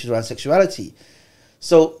to issues around sexuality?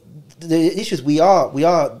 So the issues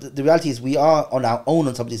the reality is we are on our own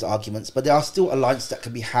on some of these arguments, but there are still alliances that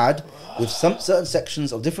can be had with some certain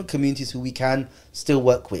sections of different communities who we can still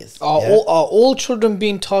work with. Are all children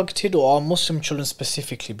being targeted, or are Muslim children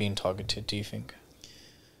specifically being targeted, do you think?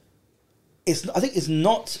 I think it's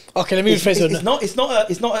not. Okay, let me rephrase it. It's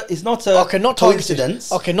not a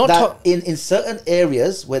coincidence. Okay, in certain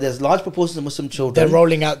areas where there's large proportions of Muslim children, they're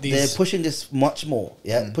rolling out these. They're pushing this much more.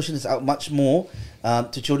 Pushing this out much more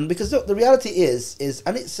to children, because look, the reality is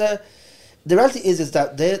that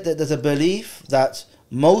there's a belief that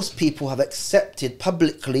most people have accepted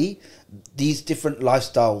publicly these different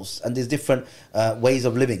lifestyles and these different ways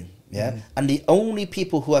of living. And the only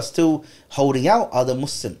people who are still holding out are the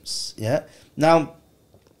Muslims. Now,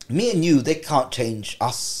 me and you, they can't change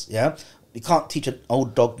us. We can't teach an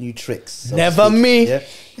old dog new tricks. So Never me.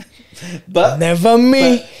 But Never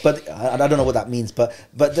me. But I don't know what that means. But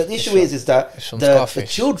the issue is that it's from the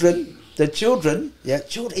Scarface. children, children.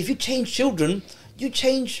 If you change children, you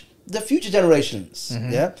change the future generations.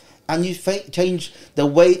 Mm-hmm. Yeah. And you change the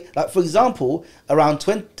way, like for example,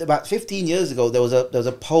 about 15 years ago, there was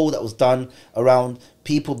a poll that was done around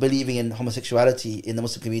people believing in homosexuality in the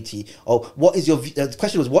Muslim community. Or what is your view? The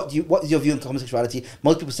question was, what is your view on homosexuality?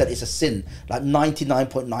 Most people said it's a sin. Like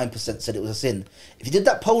 99.9% said it was a sin. If you did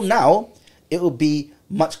that poll now, it would be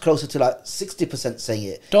much closer to like 60% saying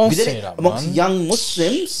it. Don't if you did say it that, amongst man. young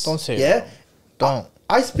Muslims. Don't say yeah, that. Don't.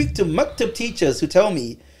 I speak to maktab teachers who tell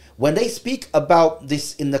me when they speak about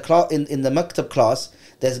this in the class, in the maktab class,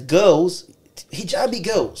 there's girls, hijabi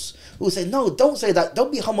girls, who say, no, don't say that,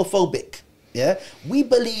 don't be homophobic. Yeah, we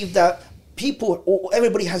believe that people, or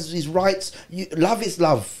everybody has these rights. Love is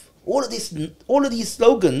love. All of these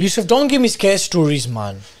slogans. Yusuf, don't give me scare stories,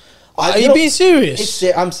 man. Are you you know, being serious?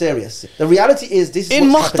 I'm serious. The reality is this. Is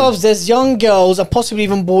In what's happening. maktabs, there's young girls and possibly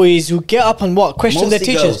even boys who get up and what question their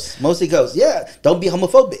teachers. Mostly girls. Yeah, don't be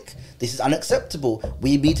homophobic. This is unacceptable.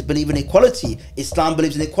 We need to believe in equality. Islam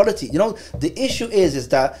believes in equality. You know, the issue is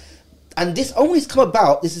that, and this has come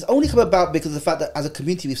about because of the fact that as a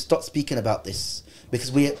community we've stopped speaking about this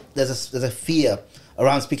because there's a fear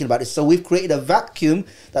around speaking about this. So we've created a vacuum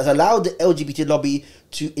that's allowed the LGBT lobby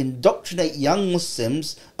to indoctrinate young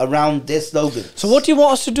Muslims around their slogans. So what do you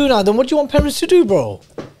want us to do now? Then what do you want parents to do, bro?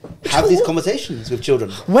 Have these conversations with children.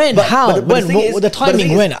 When? How? But When? thing What, is- the but timing?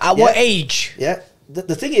 thing is- When? At what age? Yeah.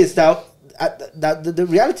 The thing is now, the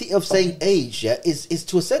reality of saying age, is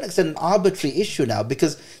to a certain extent an arbitrary issue now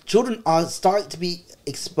because children are starting to be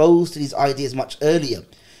exposed to these ideas much earlier.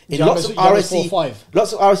 In Young lots as- of young as RSC, 4 or 5.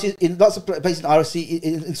 lots of RSC, in lots of places in RSC,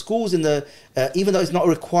 in schools, in the even though it's not a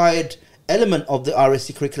required element of the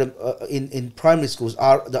RSC curriculum in primary schools,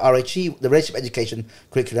 the RHE, the relationship education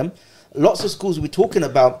curriculum, lots of schools will be talking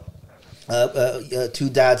about two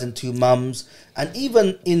dads and two mums, and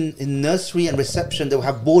even in nursery and reception they'll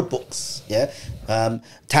have board books.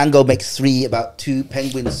 Tango makes three, about two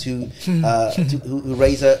penguins who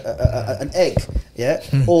raise an egg,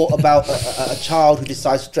 or about a child who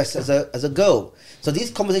decides to dress as a girl. So these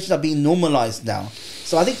conversations are being normalized now.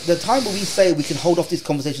 So I think the time when we say we can hold off these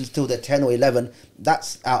conversations till they're 10 or 11,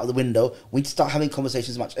 that's out of the window. We need to start having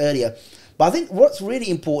conversations much earlier. But I think what's really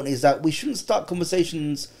important is that we shouldn't start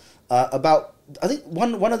conversations about. I think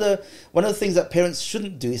one of the things that parents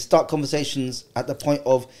shouldn't do is start conversations at the point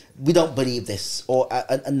of we don't believe this or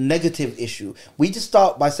a negative issue. We just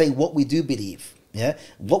start by saying what we do believe. Yeah,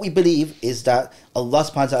 what we believe is that Allah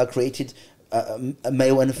subhanahu wa ta'ala created a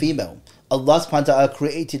male and a female. Allah subhanahu wa ta'ala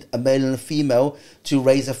created a male and a female to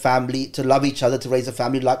raise a family, to love each other, to raise a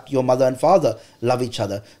family like your mother and father love each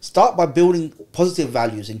other. Start by building positive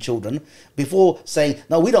values in children before saying,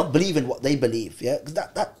 no, we don't believe in what they believe. Yeah, 'cause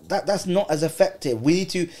that's not as effective. We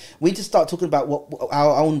need to start talking about what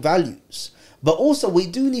our own values. But also we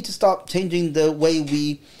do need to start changing the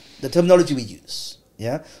terminology we use.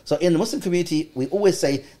 Yeah. So in the Muslim community, we always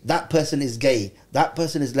say that person is gay, that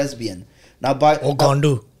person is lesbian. Now Or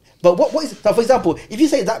gandu. But what is, now for example, if you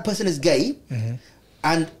say that person is gay,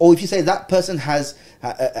 or if you say that person has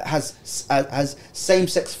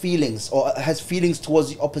same-sex feelings or has feelings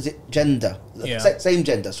towards the opposite gender, same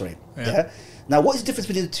gender, sorry. Yeah. Now, what is the difference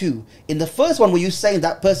between the two? In the first one, where you're saying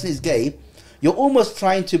that person is gay, you're almost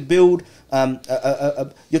trying to build.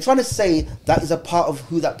 You're trying to say that is a part of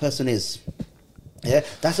who that person is. Yeah,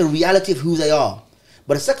 that's a reality of who they are.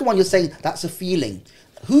 But the second one, you're saying that's a feeling.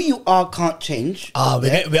 Who you are can't change. But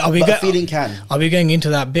a feeling can. Are we going into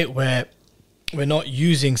that bit where we're not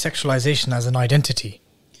using sexualization as an identity?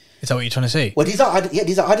 Is that what you're trying to say? Well, these are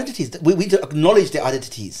identities. We need to acknowledge their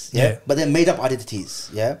identities. Yeah, but they're made up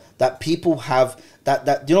identities. Yeah, that people have.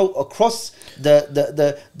 That you know, across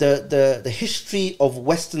the history of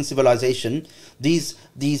Western civilization, these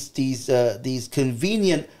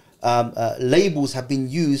convenient labels have been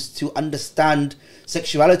used to understand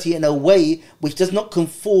sexuality in a way which does not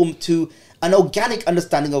conform to an organic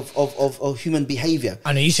understanding of human behavior.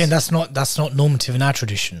 And are you saying that's not normative in our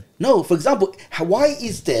tradition? No, for example, why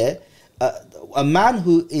is there a man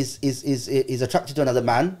who is attracted to another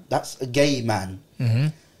man? That's a gay man. Mm-hmm.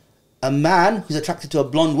 A man who's attracted to a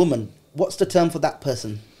blonde woman. What's the term for that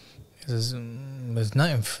person? There's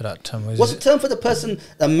nothing for that term. What's the term for the person?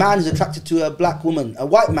 A man who's attracted to a black woman. A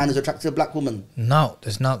white man who's attracted to a black woman. No,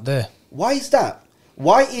 there's not there. Why is that?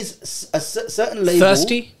 Why is a certain label...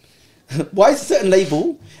 Thirsty? Why is a certain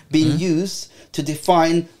label being used to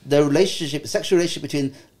define the relationship, sexual relationship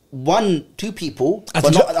between two people,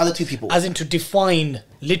 but not other two people? As in to define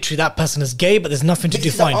literally that person as gay, but there's nothing to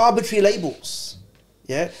define. These are arbitrary labels.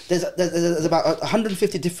 Yeah, there's about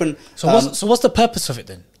 150 different. So what's the purpose of it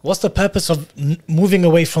then? What's the purpose of moving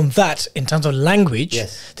away from that in terms of language?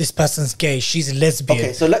 Yes. This person's gay, she's a lesbian.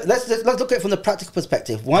 Okay, so let's look at it from the practical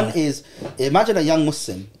perspective. One is, imagine a young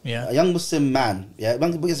Muslim, Yeah. a young Muslim man, yeah,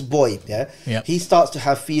 young boy, yeah, Yeah. he starts to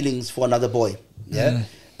have feelings for another boy, yeah,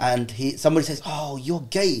 and somebody says, "Oh, you're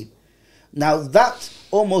gay." Now that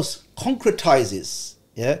almost concretizes,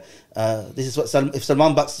 yeah. This is what if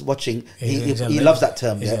Salman Buck's watching, he loves that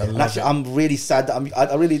term. Yeah, and actually, I'm really sad that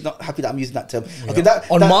I'm really not happy that I'm using that term. Yeah. Okay,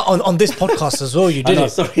 on this podcast as well, you did I know, it.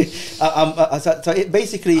 sorry. So it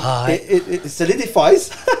basically it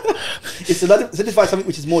solidifies. It solidifies something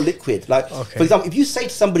which is more liquid. Like, for example, if you say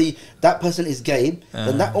to somebody that person is gay,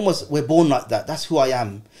 then that almost we're born like that. That's who I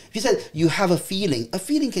am. If you said you have a feeling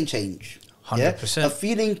can change. 100%. Yeah? A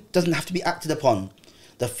feeling doesn't have to be acted upon.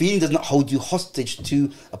 The feeling does not hold you hostage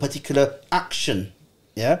to a particular action.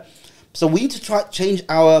 Yeah. So we need to try change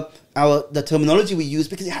the terminology we use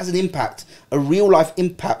because it has an impact, a real life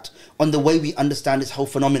impact on the way we understand this whole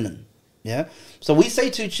phenomenon. Yeah. So we say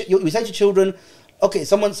to children, okay,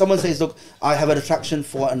 someone says, look, I have an attraction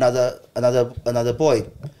for another boy.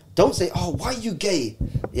 Don't say, oh, why are you gay?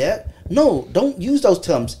 Yeah. No, don't use those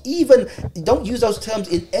terms. Even don't use those terms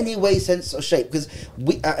in any way, sense, or shape. Because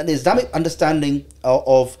an Islamic understanding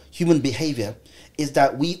of human behavior is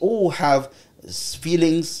that we all have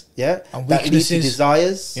feelings, yeah, and that lead to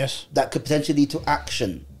desires, yes, that could potentially lead to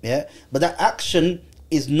action, yeah. But that action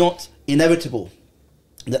is not inevitable.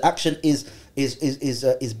 The action is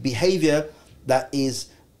behavior that is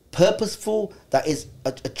purposeful, that is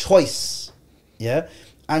a choice, yeah.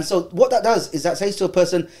 And so what that does is that says to a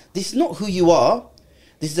person, this is not who you are.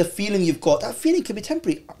 This is a feeling you've got. That feeling can be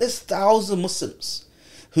temporary. There's thousands of Muslims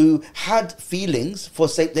who had feelings for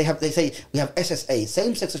say we have SSA,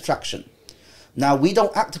 same-sex attraction. Now we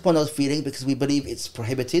don't act upon those feelings because we believe it's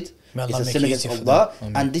prohibited. It's a sin against Allah,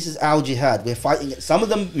 and this is our jihad. We're fighting it. Some of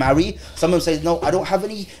them marry. Some of them say, no, I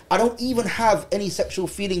don't even have any sexual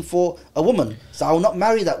feeling for a woman, so I will not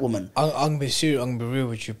marry that woman. I'm be serious, I'm be real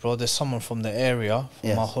with you, bro. There's someone from the area,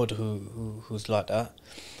 from my hood, who's like that,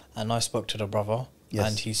 and I spoke to the brother,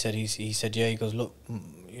 and he said, yeah, he goes, look,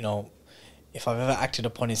 you know, if I've ever acted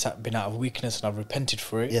upon it's been out of weakness and I've repented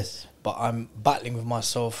for it. Yes, but I'm battling with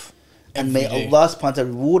myself. And may Allah subhanahu wa ta'ala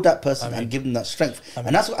reward that person and give them that strength.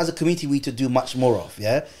 And that's what as a community we need to do much more of,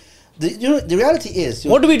 yeah? The reality is...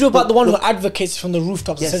 What do we do about the one who advocates from the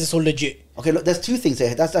rooftops and says it's all legit? Okay, look, there's two things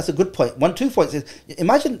here. That's a good point. Two points is,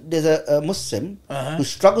 imagine there's a Muslim who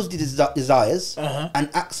struggles with his desires and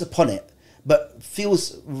acts upon it, but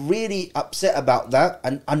feels really upset about that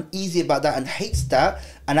and uneasy about that and hates that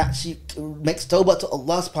and actually makes tawbah to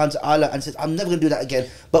Allah subhanahu wa ta'ala and says, I'm never going to do that again,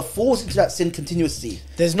 but falls into that sin continuously.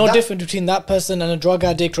 There's no difference between that person and a drug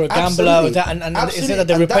addict or a gambler or that, and is it that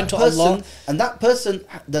they repent to Allah? And that person,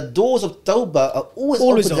 the doors of tawbah are always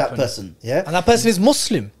open to that person. Yeah? And that person is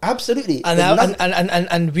Muslim. Absolutely.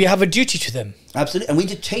 And we have a duty to them. Absolutely. And we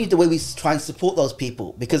need to change the way we try and support those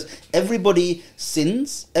people because everybody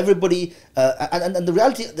sins, everybody and the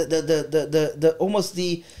reality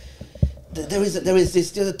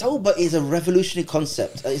the tawbah is a revolutionary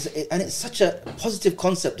concept, and it's such a positive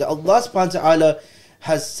concept that Allah subhanahu wa ta'ala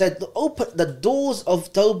has said, open the doors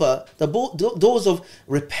of tawbah, the doors of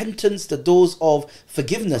repentance, the doors of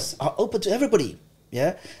forgiveness are open to everybody,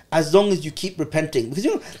 yeah, as long as you keep repenting, because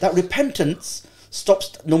you know that repentance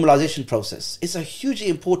stops normalization process. It's a hugely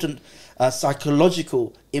important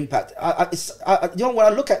psychological impact. When I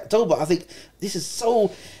look at tawbah, I think this is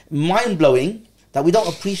so mind-blowing that we don't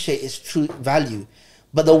appreciate its true value.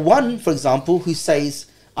 But the one, for example, who says,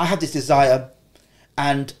 I have this desire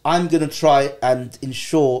and I'm going to try and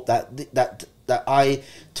ensure that I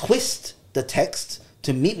twist the text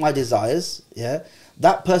to meet my desires, yeah,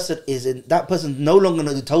 that person no longer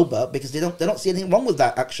going to do tawbah because they don't see anything wrong with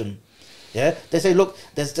that action. Yeah, they say, look,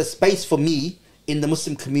 there's the space for me in the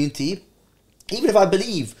Muslim community, even if I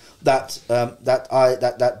believe that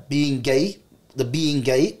being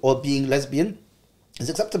gay or being lesbian is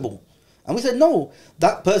acceptable. And we said, no,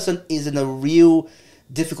 that person is in a real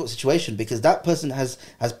difficult situation because that person has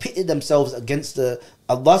pitted themselves against Allah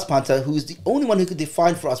subhanahu wa ta'ala, who is the only one who can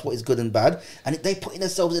define for us what is good and bad. And they put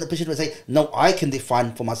themselves in a position where they say, no, I can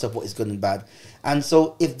define for myself what is good and bad. And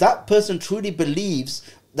so if that person truly believes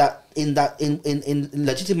that in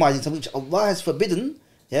legitimizing something which Allah has forbidden,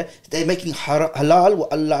 yeah, they're making halal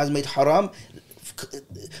what Allah has made haram,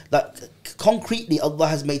 that concretely Allah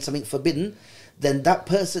has made something forbidden, then that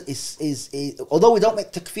person is although we don't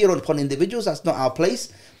make takfir upon individuals, that's not our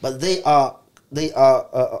place, but they are they are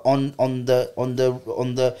on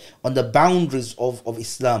the boundaries of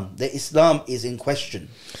Islam. The Islam is in question.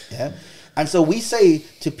 Yeah, and so we say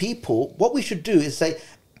to people, what we should do is say,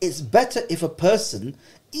 it's better if a person,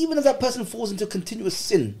 even if that person falls into continuous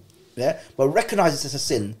sin, yeah, but recognizes it's a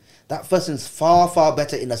sin, that person is far, far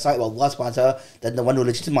better in the sight of Allah subhanahu wa ta'ala than the one who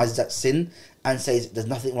legitimizes that sin and says there's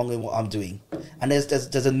nothing wrong with what I'm doing. And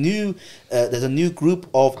there's a new group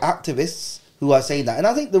of activists who are saying that. And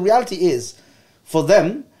I think the reality is, for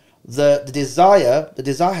them, the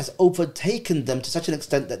desire has overtaken them to such an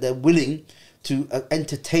extent that they're willing to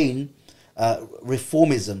entertain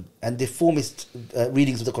reformism and deformist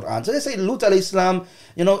readings of the Quran. So they say Lut alayhi salam,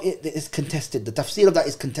 it is contested. The tafsir of that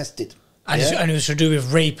is contested. And it's to do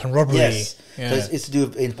with rape and robbery. Yes. Yeah. So it's to do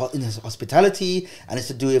with in hospitality, and it's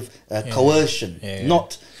to do with coercion,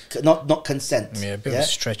 not consent. Yeah, a bit of a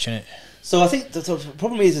stretch, innit? So I think the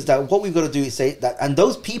problem is that what we've got to do is say that, and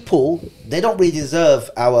those people, they don't really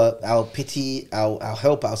deserve our pity, our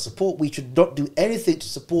help, our support. We should not do anything to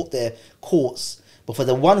support their cause. But for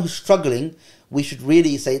the one who's struggling, we should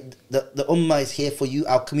really say that the ummah is here for you,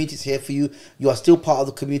 our community is here for you. You are still part of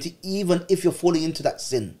the community, even if you're falling into that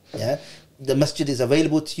sin. Yeah, the masjid is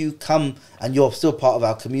available to you. Come, and you're still part of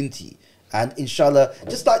our community. And inshallah,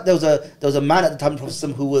 just like there was a man at the time of the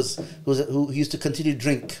Prophet who used to continue to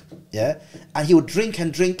drink, yeah, and he would drink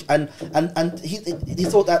and drink, and he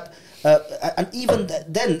thought that, and even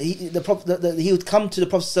then he would come to the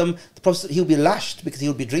Prophet, he would be lashed because he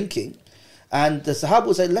would be drinking, and the Sahaba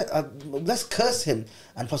would say, let's curse him,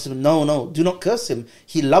 and Prophet said, no, do not curse him.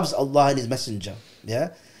 He loves Allah and His Messenger,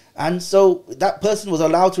 yeah. And so that person was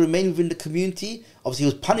allowed to remain within the community. Obviously,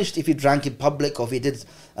 he was punished if he drank in public or if he did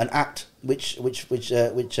an act which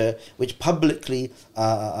publicly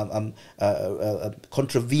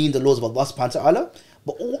contravened the laws of Allah subhanahu wa ta'ala.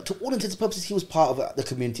 But to all intents and purposes, he was part of the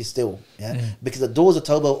community still, yeah, because the doors of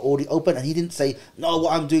Tawbah were already open, and he didn't say, no,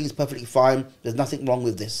 what I'm doing is perfectly fine. There's nothing wrong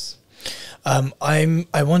with this. I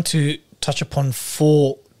want to touch upon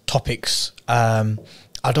 4 topics. I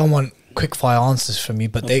don't want quick fire answers from you,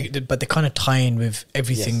 but they kind of tie in with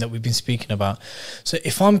everything that we've been speaking about. So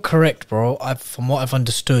if I'm correct, bro, from what I've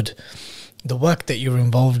understood, the work that you're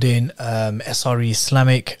involved in, SRE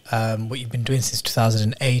Islamic, what you've been doing since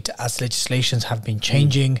 2008, as legislations have been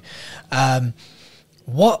changing,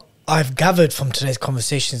 what I've gathered from today's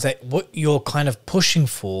conversation is that what you're kind of pushing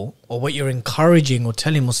for, or what you're encouraging or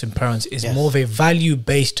telling Muslim parents, is more of a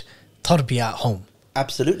value-based tarbiyah at home.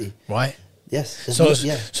 Absolutely. Right? Yes.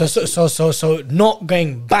 So not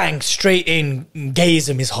going bang straight in,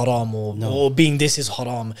 gayism is haram or being this is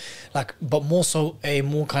haram, but more so a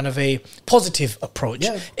more kind of a positive approach,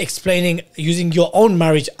 explaining, using your own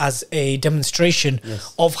marriage as a demonstration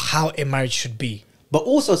of how a marriage should be. But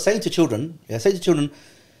also saying to children,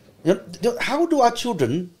 how do our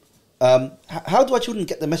children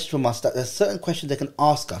get the message from us that there's certain questions they can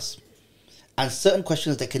ask us and certain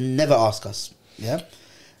questions they can never ask us? Yeah.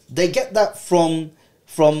 They get that from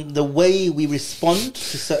the way we respond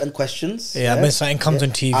to certain questions. Yeah, when something comes on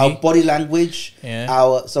TV, our body language, they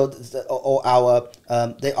ask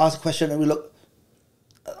a question and we look.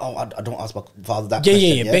 Oh, I don't ask my father that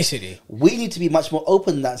question. Yeah. Basically, we need to be much more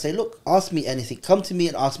open than that and say, look, ask me anything. Come to me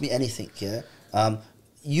and ask me anything. Yeah.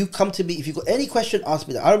 You come to me if you've got any question. Ask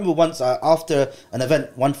me that. I remember once after an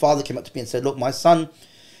event, one father came up to me and said, look, my son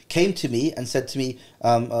came to me and said to me,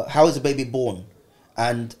 how is a baby born?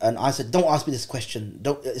 And I said, don't ask me this question.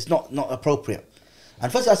 It's not appropriate.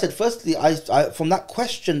 And firstly, I from that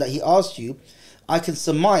question that he asked you, I can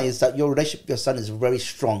surmise that your relationship with your son is very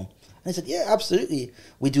strong. And he said, yeah, absolutely.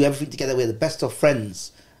 We do everything together. We're the best of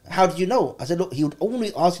friends. How do you know? I said, look, he would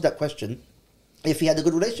only ask you that question if he had a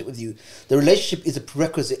good relationship with you. The relationship is a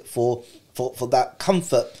prerequisite for that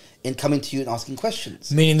comfort in coming to you and asking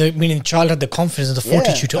questions. Meaning the child had the confidence and the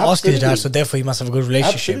fortitude to ask his dad, so therefore he must have a good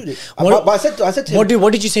relationship. Absolutely. But I said to him...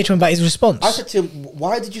 What did you say to him about his response? I said to him,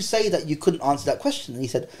 why did you say that you couldn't answer that question? And he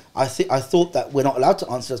said, I thought that we're not allowed to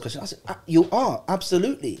answer those questions. I said, you are,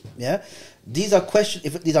 absolutely. Yeah. These are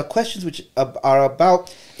questions which are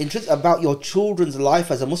about your children's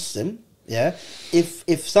life as a Muslim. Yeah.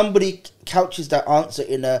 If somebody couches that answer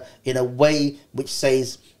in a way which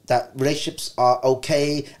says that relationships are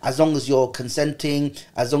okay as long as you're consenting,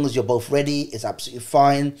 as long as you're both ready, it's absolutely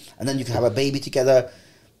fine, and then you can have a baby together,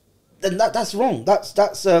 then that's wrong.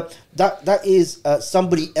 That is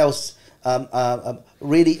somebody else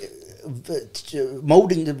really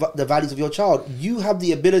molding the values of your child. You have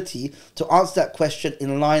the ability to answer that question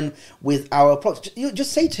in line with our approach. You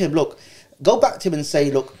just say to him, look, go back to him and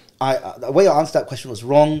say, look, the way I answered that question was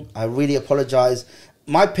wrong. I really apologize.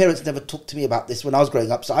 my parents never talked to me about this when I was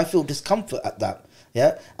growing up, so I feel discomfort at that.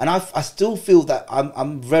 Yeah, and I still feel that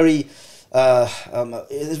I'm very.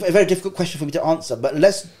 It's a very difficult question for me to answer, but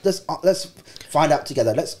let's find out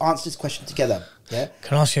together. Let's answer this question together. Yeah.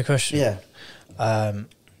 Can I ask you a question? Yeah.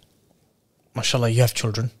 Mashallah, you have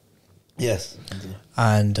children. Yes.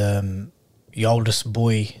 And your oldest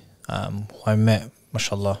boy, who I met,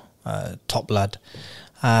 mashallah, top lad.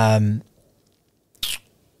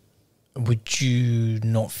 Would you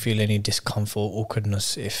not feel any discomfort or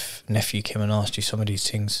awkwardness if nephew came and asked you some of these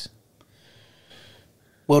things?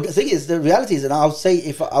 Well, the thing is, the reality is, and I would say,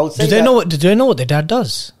 Do they know what their dad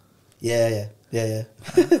does? Yeah.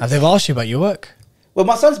 Have they asked you about your work? Well,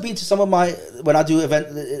 my son's been to some of my, when I do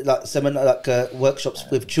event like seminar, like workshops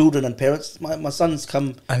with children and parents. My son's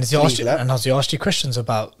come. And has he asked you questions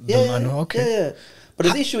about them? Yeah.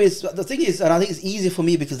 But the issue is, the thing is, and I think it's easier for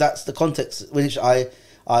me because that's the context in which I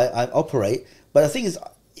operate. But the thing is,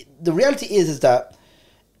 the reality is that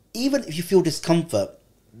even if you feel discomfort,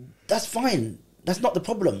 that's fine. That's not the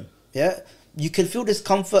problem. Yeah, you can feel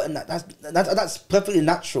discomfort, and that's perfectly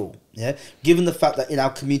natural. Yeah, given the fact that in our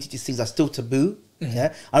community these things are still taboo. Mm-hmm.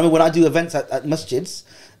 Yeah, I remember when I do events at masjids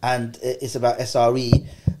and it's about SRE,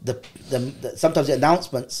 sometimes the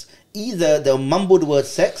announcements, either they'll mumble the word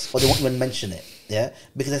sex or they won't even mention it. Yeah,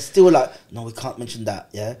 because they're still like, no, we can't mention that.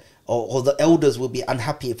 Yeah, or the elders will be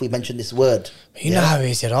unhappy if we mention this word. You know how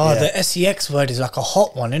he said, the SEX word is like a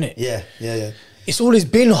hot one, isn't it? Yeah. It's always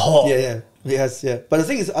been hot. Yes. But the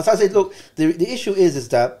thing is, as I said, look, the issue is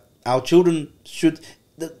that our children should.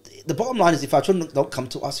 The bottom line is, if our children don't come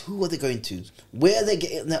to us, who are they going to? Where are they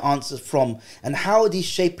getting their answers from? And how are these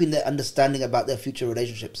shaping their understanding about their future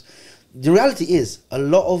relationships? The reality is, a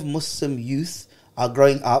lot of Muslim youth are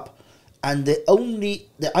growing up and their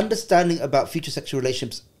understanding about future sexual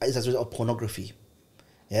relationships is as a result of pornography.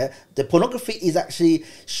 Yeah, the pornography is actually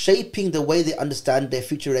shaping the way they understand their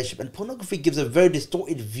future relationship, and pornography gives a very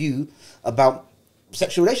distorted view about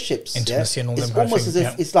sexual relatitions. Intimacy and all it's them kind of almost things,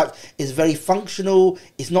 as if it's very functional.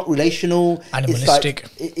 It's not relational. Animalistic.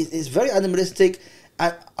 It's very animalistic.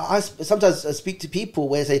 And I sometimes speak to people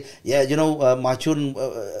where they say, my children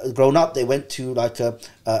grown up. They went to like a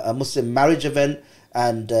Muslim marriage event.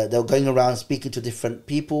 And they were going around speaking to different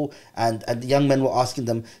people, and the young men were asking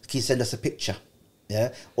them, "Can you send us a picture?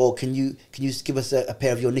 Yeah, or can you give us a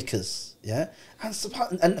pair of your knickers? Yeah."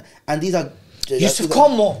 And these are Yusuf,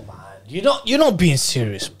 come on, man. You're not being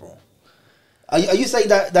serious, bro. Are you saying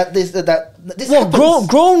that this well, happens?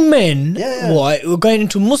 grown men, Yeah. what, we're going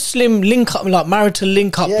into Muslim link up, like marital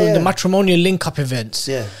link up, Yeah. the matrimonial link up events,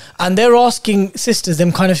 Yeah. and they're asking sisters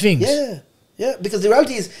them kind of things. Yeah, because the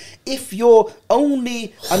reality is, if your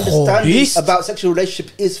only understanding beast. about sexual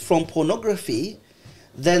relationship is from pornography,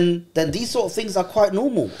 then these sort of things are quite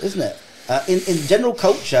normal, isn't it? In general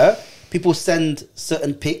culture, people send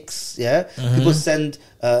certain pics, people send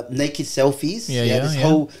naked selfies, this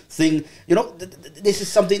whole thing. This is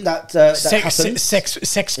something that happens.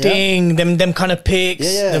 Sexting, them kind of pics,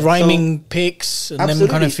 the rhyming pics, and them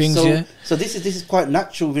kind of things. So this is quite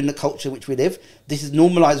natural within the culture in which we live. This is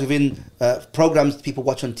normalized within programs people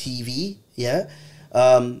watch on TV.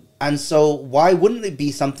 And so why wouldn't it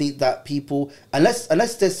be something that people, unless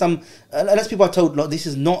people are told, look, this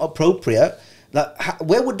is not appropriate, like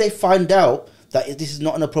where would they find out that this is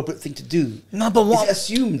not an appropriate thing to do? No, but what? Is it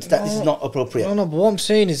assumed that this is not appropriate? No, but what I'm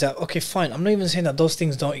saying is that, okay, fine, I'm not even saying that those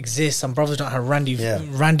things don't exist and brothers don't have randy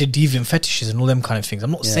deviant fetishes and all them kind of things.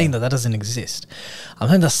 I'm not saying that doesn't exist. I'm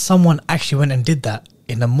saying that someone actually went and did that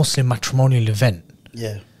in a Muslim matrimonial event.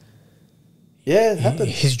 Yeah, it happened.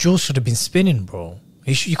 His jaws should have been spinning, bro.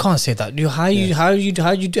 You can't say that. How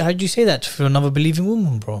do you say that for another believing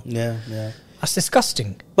woman, bro? Yeah. That's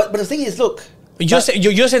disgusting. But the thing is, look, you're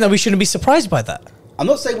saying that we shouldn't be surprised by that. I'm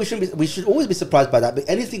not saying we shouldn't be. We should always be surprised by that. But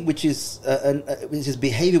anything which is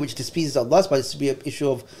behavior which displeases Allah, this should be an issue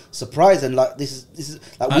of surprise. And like this is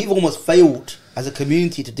like we've almost failed as a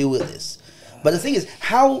community to deal with this. But the thing is,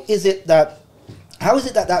 how is it that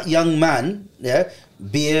young man,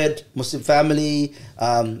 beard, Muslim family,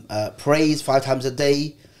 prays 5 times a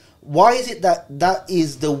day, why is it that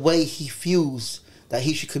is the way he feels that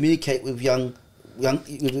he should communicate with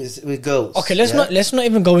with girls? Okay, let's not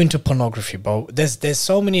even go into pornography, bro. There's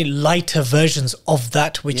so many lighter versions of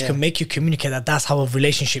that which can make you communicate that's how a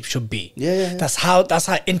relationship should be. Yeah. That's how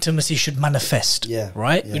intimacy should manifest.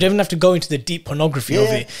 Right? Yeah. You don't even have to go into the deep pornography of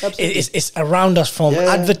it. Absolutely. It's around us, from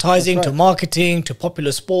advertising that's to right. marketing to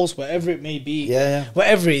popular sports, wherever it may be.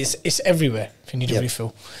 Wherever it is, it's everywhere. If you need to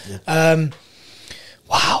refill. Wow,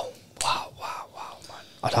 man.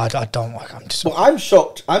 I don't. I'm just. Well, I'm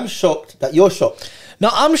shocked that you're shocked. No,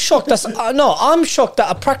 I'm shocked. I'm shocked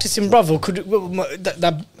that a practicing brother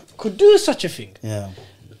that could do such a thing. Yeah.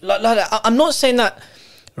 I'm not saying that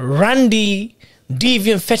randy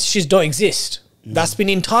deviant fetishes don't exist. That's been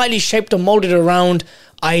entirely shaped and molded around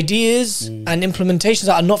ideas and implementations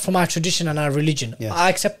that are not from our tradition and our religion. Yes. I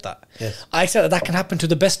accept that. Yes. I accept that can happen to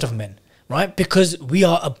the best of men, right? Because we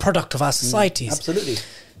are a product of our societies. Absolutely.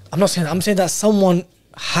 I'm saying that someone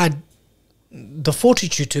had the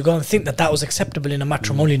fortitude to go and think that was acceptable in a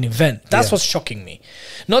matrimonial event. That's what's shocking me.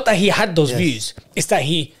 Not that he had those views. It's that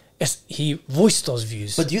he voiced those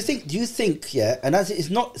views. But do you think, yeah, and as it's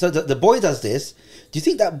not, so the boy does this, do you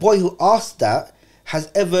think that boy who asked that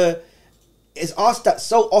is asked that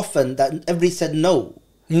so often that everybody said no?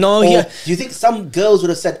 No, or yeah. Do you think some girls would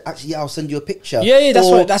have said, actually, yeah, I'll send you a picture? Yeah,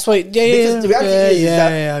 that's why. Because the reality is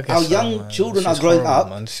that I our guess young man. children It's are growing horrible, up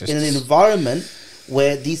man. It's in an environment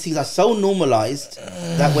where these things are so normalized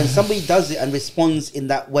that when somebody does it and responds in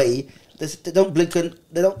that way, they don't blink.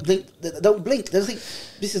 They don't blink. They don't think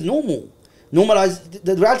this is normal. Normalized.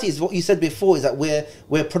 The reality is what you said before is that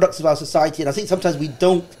we're products of our society, and I think sometimes we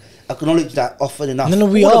don't acknowledge that often enough. No,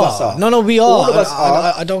 we All are. of us are. No, we are. All of us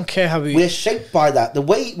are. I don't care how we. We're shaped by that. The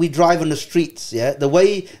way we drive on the streets, yeah. The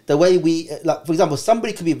way we, like, for example,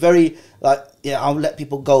 somebody could be very like, yeah, I'll let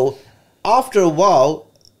people go. After a while,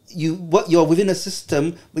 you're within a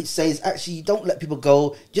system which says actually you don't let people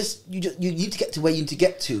go. You need to get to where you need to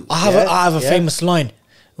get to. I have a famous line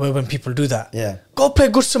where when people do that, go play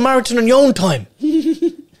Good Samaritan on your own time.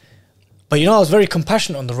 But I was very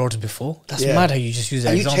compassionate on the roads before. That's mad how you just use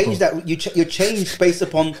that example. You change that. You're changed based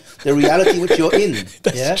upon the reality which you're in.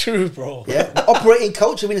 That's true, bro. Yeah, the operating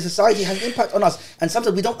culture within a society has an impact on us, and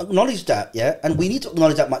sometimes we don't acknowledge that. Yeah, and we need to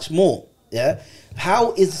acknowledge that much more. Yeah,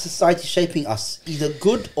 how is the society shaping us, either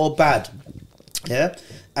good or bad? Yeah,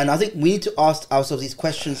 and I think we need to ask ourselves these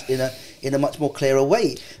questions in a much more clearer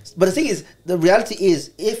way. But the thing is, the reality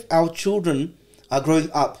is, if our children are growing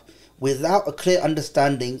up without a clear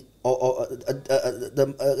understanding or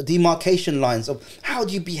the demarcation lines of how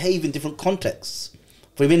do you behave in different contexts,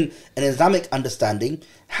 within an Islamic understanding,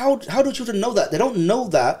 how do children know that? They don't know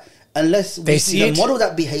that unless we see them model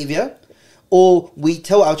that behavior, or we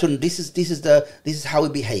tell our children this is how we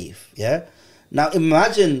behave. Yeah. Now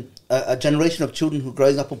imagine a generation of children who are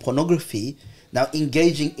growing up on pornography, now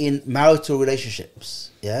engaging in marital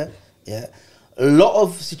relationships. Yeah. A lot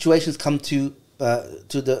of situations come to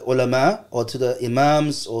the ulama or to the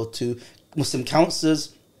imams or to Muslim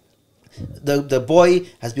counselors. The boy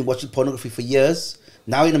has been watching pornography for years.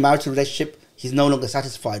 Now in a marital relationship, he's no longer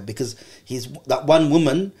satisfied because that one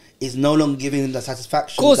woman is no longer giving him the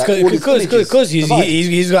satisfaction. Because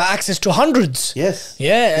he's got access to hundreds. Yes.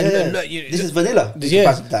 Yeah. This is vanilla.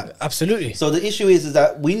 That. Absolutely. So the issue is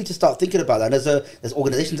that we need to start thinking about that. There's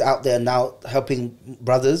organizations out there now helping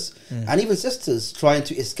brothers and even sisters trying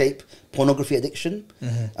to escape pornography addiction.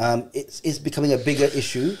 It's becoming a bigger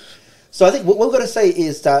issue. So I think what we're going to say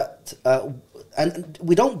is that, and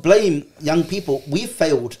we don't blame young people. We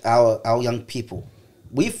failed our young people.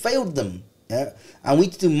 We failed them. Yeah, and we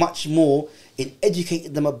need to do much more in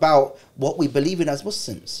educating them about what we believe in as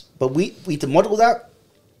Muslims. But we need to model that,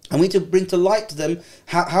 and we need to bring to light to them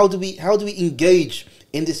how do we engage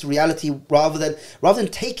in this reality rather than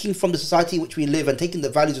taking from the society in which we live and taking the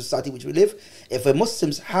values of society in which we live. If we're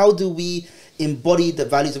Muslims, how do we embody the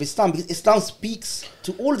values of Islam? Because Islam speaks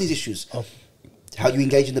to all of these issues. How you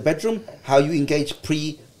engage in the bedroom, how you engage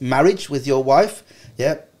pre-marriage with your wife.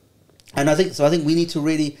 Yeah. And I think we need to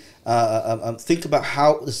really think about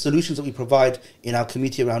how the solutions that we provide in our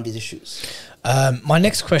community around these issues. My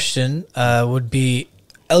next question would be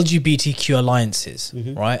LGBTQ alliances,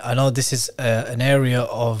 right? I know this is an area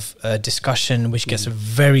of discussion which gets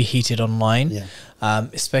very heated online,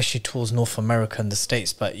 especially towards North America and the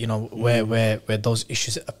States, but where those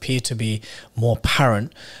issues appear to be more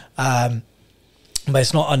apparent. But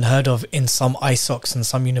it's not unheard of in some ISOCs and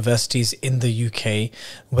some universities in the UK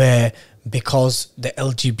where, because the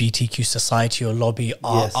LGBTQ society or lobby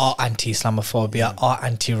are anti-Islamophobia, are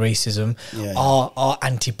anti-racism, are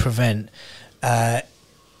anti-prevent,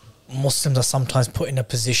 Muslims are sometimes put in a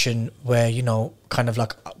position where, kind of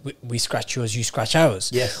like we scratch yours, you scratch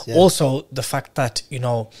ours. Also, the fact that,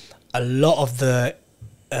 a lot of the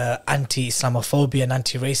anti-Islamophobia and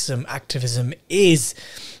anti-racism activism is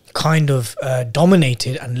kind of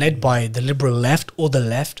dominated and led by the liberal left or the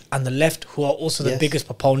left, and the left who are also the biggest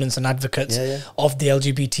proponents and advocates of the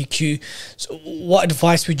LGBTQ. So what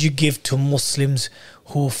advice would you give to Muslims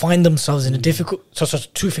who find themselves in a difficult... So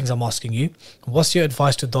two things I'm asking you. What's your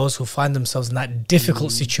advice to those who find themselves in that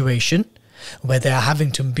difficult situation? where they're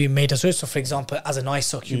having to be made as well. So, for example, as an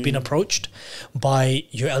ISOC, you've been approached by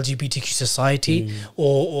your LGBTQ society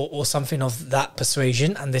or something of that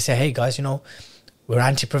persuasion, and they say, hey guys, you know, we're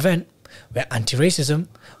anti-prevent, we're anti-racism,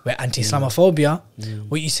 we're anti-Islamophobia.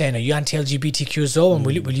 What are you saying? Are you anti-LGBTQ as well? And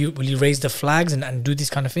will you raise the flags and do these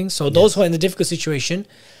kind of things? So those who are in the difficult situation,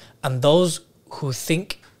 and those who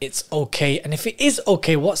think it's okay, and if it is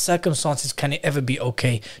okay, what circumstances can it ever be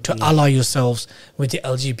okay to ally yourselves with the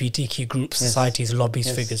LGBTQ groups, societies, lobbies,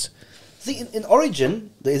 figures? See, in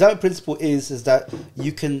origin, the Islamic principle is that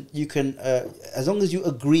you can as long as you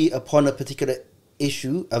agree upon a particular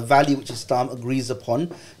issue, a value which Islam agrees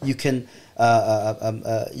upon, you can have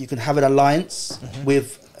an alliance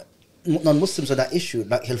with non-Muslims on that issue,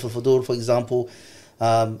 like Hilf al-Fudur, for example,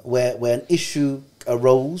 where an issue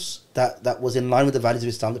arose that was in line with the values of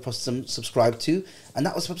Islam that Prophet subscribed to, and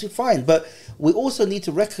that was absolutely fine. But we also need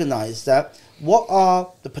to recognize that what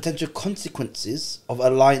are the potential consequences of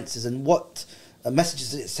alliances and what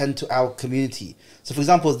messages it send to our community. So, for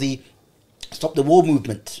example, the Stop the War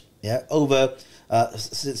movement, over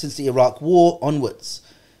since the Iraq War onwards,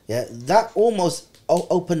 that almost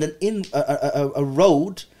opened a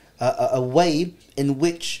road, a way in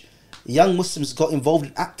which young Muslims got involved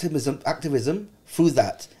in activism through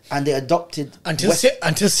that, and they adopted until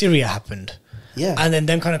Syria happened. Yeah, and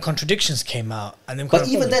then kind of contradictions came out, and then. But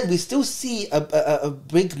even then, we still see a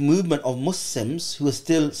big movement of Muslims who are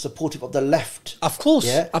still supportive of the left. Of course,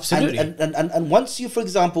 absolutely. And once you, for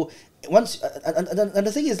example, and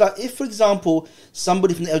the thing is that if, for example,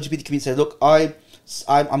 somebody from the LGBT community says, "Look,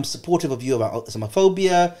 I'm supportive of you about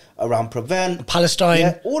Islamophobia, around Prevent,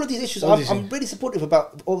 Palestine, all of these issues. I'm really supportive of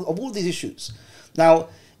all of these issues." Now,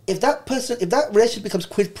 if that relationship becomes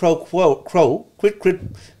quid pro quo,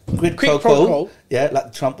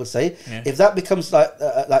 like Trump would say, if that becomes like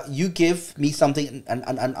you give me something and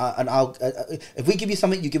I'll if we give you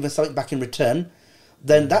something, you give us something back in return,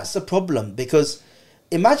 then that's a problem. Because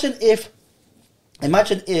imagine if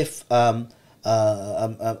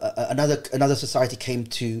another society came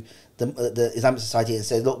to the Islamic society and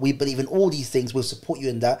said, "Look, we believe in all these things. We'll support you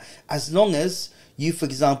in that, as long as you, for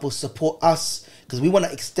example, support us, because we want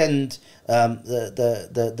to extend the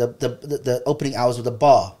opening hours of the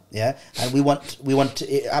bar, and we want to,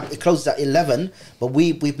 it closes at 11, but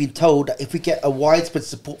we've been told that if we get a widespread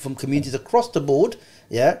support from communities across the board,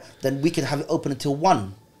 then we can have it open until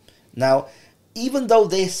 1. Now, even though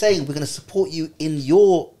they're saying we're going to support you in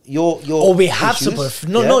your we have issues, support.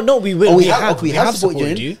 No, we will. We have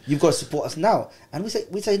supported you. You've got to support us now. And we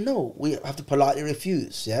say no. We have to politely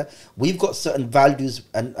refuse. We've got certain values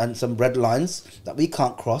and some red lines that we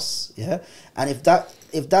can't cross. And if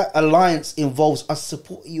that alliance involves us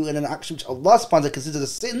supporting you in an action which Allah subhanahu wa ta'ala considers a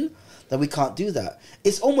sin, then we can't do that.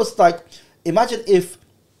 It's almost like, imagine if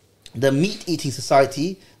the meat-eating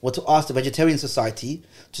society were to ask the vegetarian society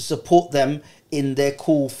to support them in their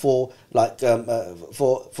call for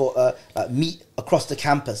meat across the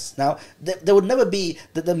campus. Now, there would never be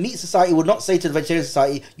that the meat society would not say to the vegetarian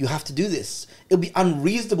society, "You have to do this." It would be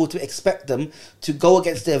unreasonable to expect them to go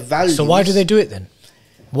against their values. So why do they do it then?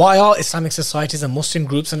 Why are Islamic societies and Muslim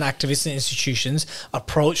groups and activists and institutions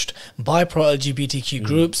approached by pro-LGBTQ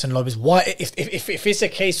groups and lobbies? Why, if it's a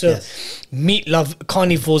case of meat love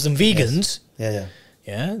carnivores and vegans,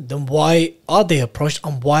 then why are they approached,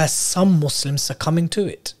 and why are some Muslims succumbing to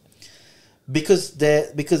it? Because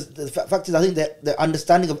the fact is, I think that the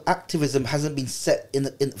understanding of activism hasn't been set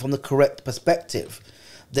from the correct perspective.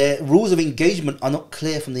 Their rules of engagement are not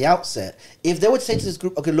clear from the outset. If they would say to this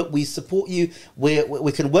group, "Okay, look, we support you.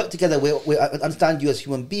 We can work together. We understand you as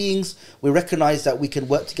human beings. We recognize that we can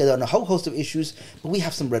work together on a whole host of issues, but we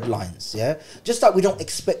have some red lines." Just like we don't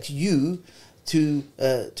expect you to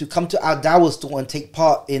come to our dawah store and take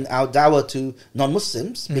part in our dawah to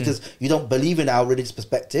non-Muslims because you don't believe in our religious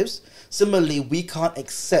perspectives. Similarly, we can't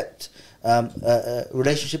accept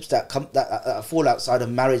relationships that fall outside of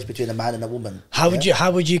marriage between a man and a woman. How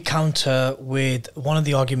would you counter with one of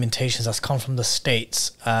the argumentations that's come from the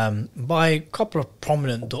States by a couple of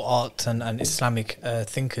prominent du'at and Islamic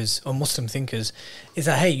thinkers or Muslim thinkers, is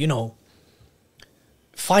that, hey,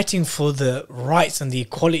 fighting for the rights and the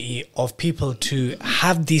equality of people to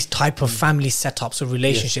have these type of family setups or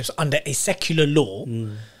relationships under a secular law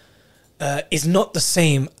is not the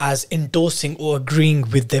same as endorsing or agreeing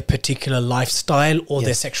with their particular lifestyle or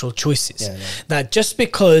their sexual choices. That just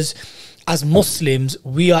because as Muslims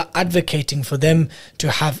we are advocating for them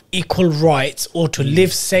to have equal rights or to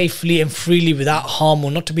live safely and freely without harm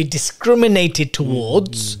or not to be discriminated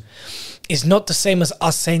towards, is not the same as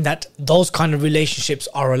us saying that those kind of relationships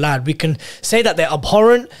are allowed. We can say that they're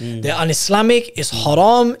abhorrent, they're un-Islamic, it's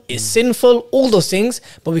haram, it's sinful, all those things,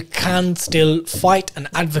 but we can still fight and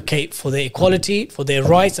advocate for their equality, for their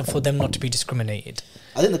rights, and for them not to be discriminated.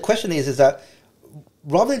 I think the question is that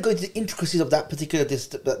rather than going to the intricacies of that particular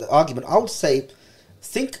the argument, I would say,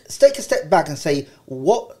 take a step back and say,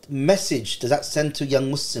 what message does that send to young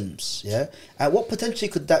Muslims? Yeah, and what potentially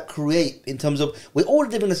could that create in terms of, we're all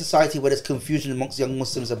living in a society where there's confusion amongst young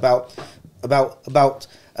Muslims about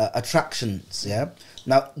attractions. Yeah,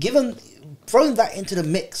 now throwing that into the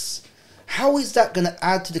mix, how is that going to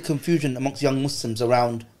add to the confusion amongst young Muslims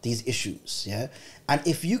around these issues? Yeah, and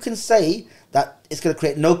if you can say that it's going to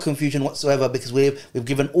create no confusion whatsoever because we've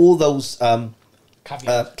given all those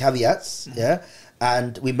caveats, yeah,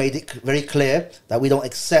 and we made it very clear that we don't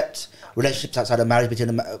accept relationships outside of marriage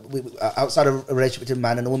outside of a relationship between a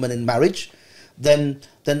man and a woman in marriage, then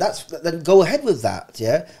go ahead with that,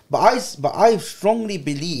 yeah. But I strongly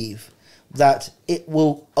believe that it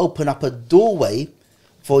will open up a doorway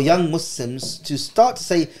for young Muslims to start to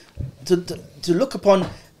say, to look upon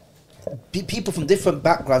people from different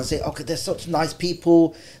backgrounds, say, okay, they're such nice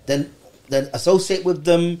people, then associate with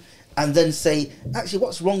them, and then say, actually,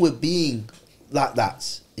 what's wrong with being like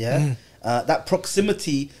that? Yeah, that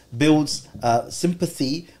proximity builds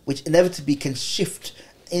sympathy, which inevitably can shift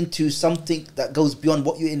into something that goes beyond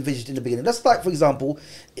what you envisioned in the beginning. That's like, for example,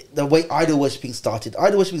 the way idol worshipping started.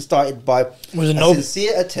 Idol worshipping started by a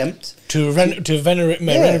sincere attempt to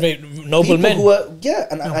renovate noble men.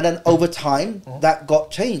 And then over time that got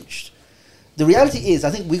changed. The reality is,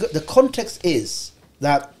 I think the context is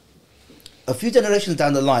that a few generations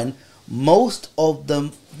down the line, most of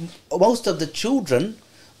the children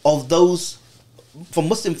of those from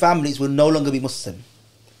Muslim families will no longer be Muslim.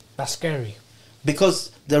 That's scary.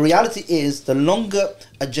 Because the reality is, the longer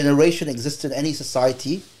a generation exists in any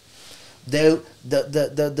society, those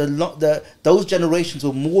generations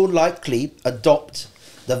will more likely adopt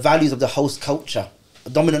the values of the host culture, a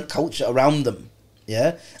dominant culture around them.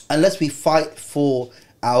 Yeah, unless we fight for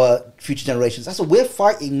our future generations. That's what we're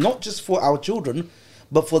fighting, not just for our children,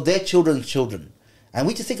 but for their children's children. And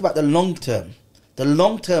we need to think about the long term, the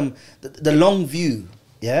long view.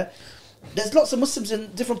 Yeah, there's lots of Muslims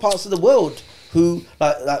in different parts of the world who,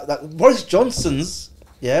 like Boris Johnson's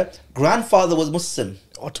grandfather was Muslim.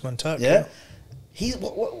 Ottoman Turk. Yeah,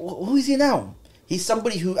 who is he now? He's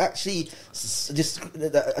somebody who actually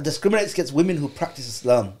discriminates against women who practice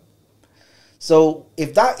Islam. So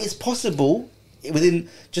if that is possible within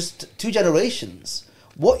just 2 generations,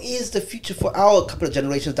 what is the future for our couple of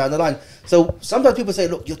generations down the line? So sometimes people say,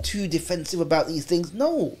 look, you're too defensive about these things.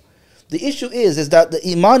 No. The issue is that the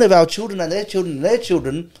iman of our children and their children and their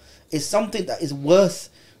children is something that is worth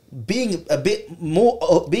being a bit more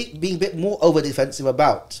over defensive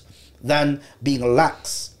about than being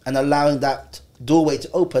lax and allowing that doorway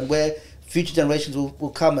to open where future generations will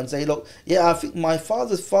come and say, look, I think my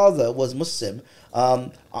father's father was Muslim.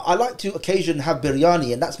 I like to occasionally have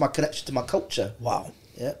biryani, and that's my connection to my culture. Wow.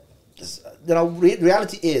 Yeah.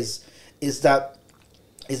 Reality is that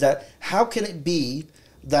how can it be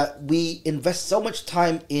that we invest so much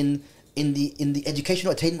time in the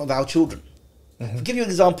educational attainment of our children? Mm-hmm. To give you an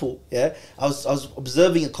example, I was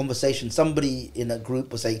observing a conversation. Somebody in a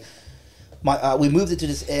group was saying, we moved into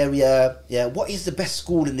this area. Yeah, what is the best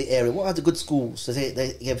school in the area? What are the good schools? So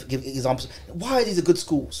they give examples. Why are these the good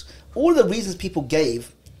schools? All the reasons people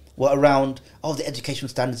gave were around, the educational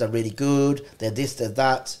standards are really good. They're this, they're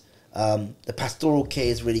that. The pastoral care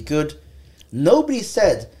is really good. Nobody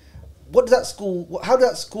said, how did that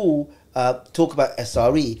school talk about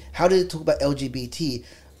SRE? How did it talk about LGBT?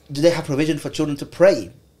 Do they have provision for children to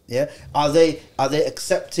pray? Yeah, are they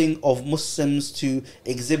accepting of Muslims to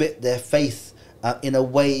exhibit their faith in a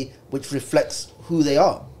way which reflects who they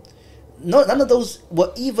are? No, none of those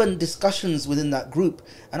were even discussions within that group,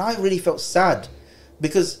 and I really felt sad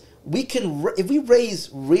because if we raise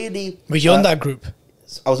really. Were you on that group?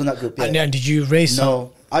 I was in that group. Yeah. And did you raise?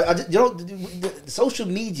 No, the social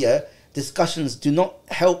media discussions do not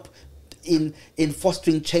help in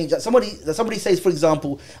fostering change. That somebody says, for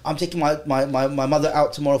example, I'm taking my mother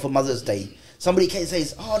out tomorrow for Mother's Day. Somebody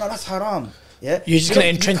says, oh no, that's haram. Yeah, you're just going to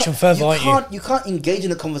entrench them further, aren't you? You can't engage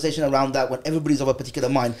in a conversation around that when everybody's of a particular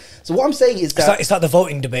mind. So what I'm saying is that it's like the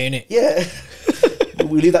voting debate, isn't it? Yeah,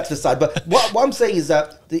 we leave that to the side. But what I'm saying is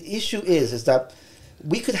that the issue is that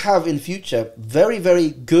we could have in future very,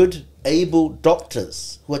 very good, able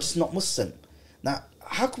doctors who are just not Muslim. Now,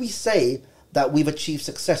 how can we say that we've achieved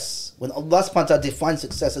success when Allah subhanahu wa ta'ala defines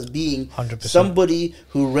success as being 100%. somebody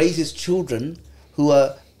who raises children who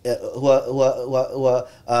are who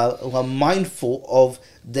are mindful of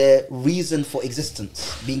their reason for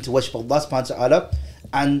existence, being to worship Allah subhanahu wa ta'ala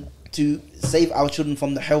and to save our children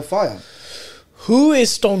from the hellfire. Who is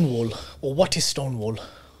Stonewall, or what is Stonewall?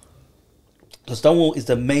 So Stonewall is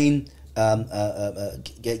the main lobby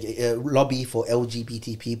for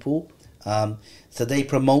LGBT people. So they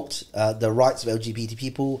promote the rights of LGBT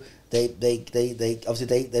people. They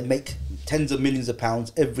obviously they make tens of millions of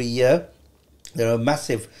pounds every year. They're a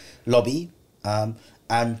massive lobby,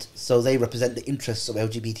 and so they represent the interests of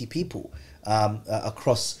LGBT people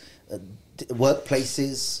across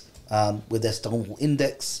workplaces with their Stonewall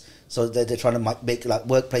Index. So they're trying to make like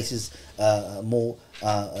workplaces more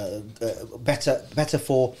better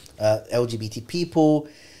for LGBT people.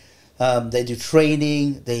 They do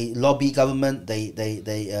training. They lobby government. They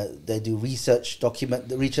do research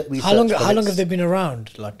research. How long have they been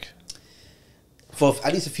around? Like for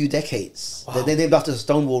at least a few decades. Wow. They're named after the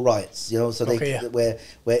Stonewall riots. You know, so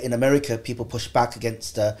where in America people push back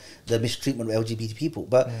against the mistreatment of LGBT people.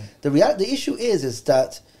 But the issue is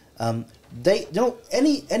that. They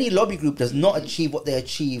any lobby group does not achieve what they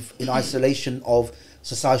achieve in isolation of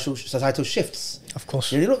societal shifts. Of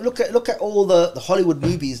course, you know, look at all the Hollywood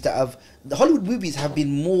movies the Hollywood movies have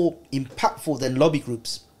been more impactful than lobby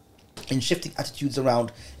groups in shifting attitudes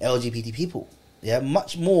around LGBT people. Yeah,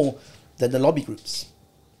 much more than the lobby groups.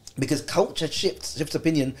 Because culture shifts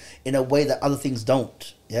opinion in a way that other things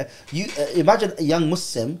don't. Yeah, you imagine a young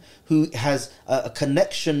Muslim who has a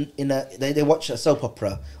connection in they watch a soap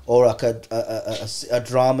opera or like a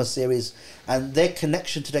drama series, and their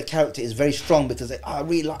connection to their character is very strong because I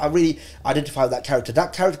really identify with that character.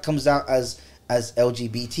 That character comes out as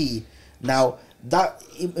LGBT. Now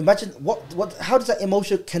imagine how does that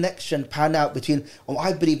emotional connection pan out between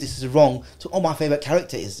I believe this is wrong to my favorite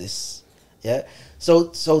character is this. Yeah.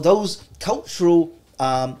 So those cultural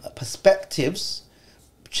perspectives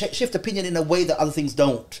shift opinion in a way that other things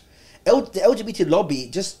don't. The LGBT lobby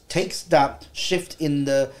just takes that shift in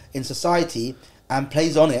society and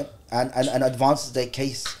plays on it and advances their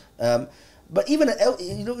case. But even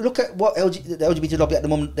look at what the LGBT lobby at the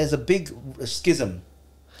moment. There's a big schism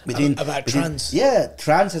between trans. Yeah,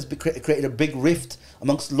 trans has created a big rift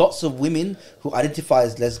amongst lots of women who identify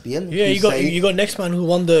as lesbian. Yeah, you got next man who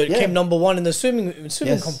came number one in the swimming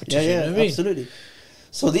competition. Yeah, you know what I mean? Absolutely.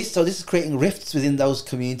 So this is creating rifts within those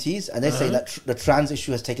communities, and they say that the trans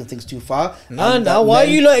issue has taken things too far. Why are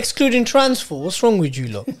you lot excluding trans for? What's wrong with you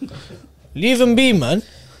lot? Leave them be, man.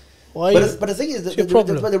 Why? But the thing is that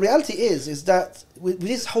the reality is that with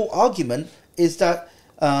this whole argument is that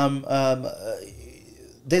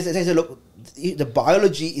there's a look. The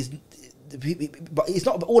biology is. It's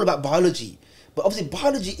not all about biology, but obviously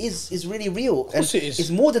biology is really real. Of course it is. It's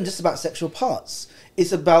more than just about sexual parts.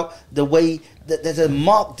 It's about the way that there's a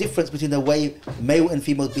marked difference between the way male and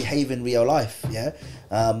female behave in real life. Yeah,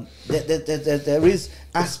 there is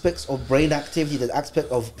aspects of brain activity, there's aspects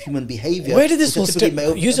of human behavior. Where did this all stem?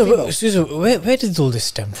 Where did all this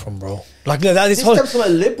stem from, bro? Like this stems from a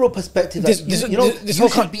liberal perspective. The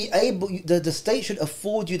state should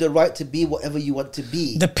afford you the right to be whatever you want to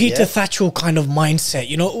be. The Peter Thatcher kind of mindset.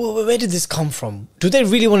 You know, where did this come from? Do they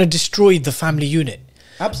really want to destroy the family unit?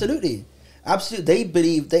 Absolutely. They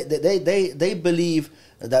believe they believe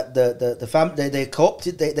that the family they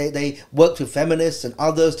co-opted they worked with feminists and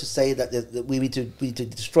others to say that we need to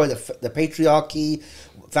destroy the patriarchy.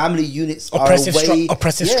 Family units oppressive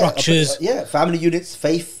structures. Family units,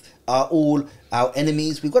 faith are all our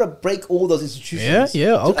enemies. We've got to break all those institutions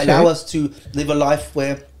to allow us to live a life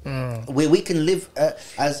where we can live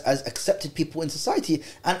as accepted people in society.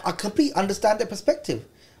 And I completely understand their perspective.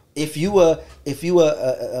 If you identified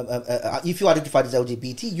as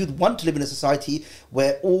LGBT, you'd want to live in a society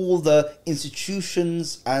where all the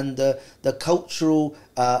institutions and the cultural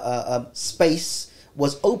space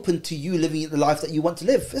was open to you living the life that you want to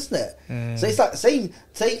live, isn't it? So it's like saying,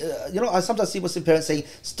 I sometimes see Muslim parents saying,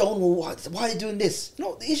 Stonewall, why are you doing this?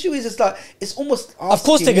 No, the issue is it's almost asking, of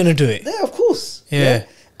course they're going to do it. Yeah, of course. Yeah.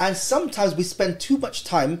 And sometimes we spend too much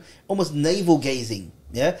time almost navel gazing.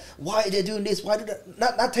 Yeah, why are they doing this? Why do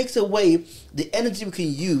that takes away the energy we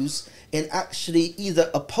can use in actually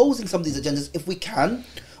either opposing some of these agendas if we can,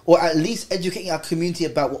 or at least educating our community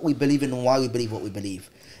about what we believe in and why we believe what we believe.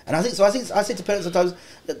 And I say to parents sometimes,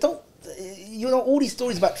 all these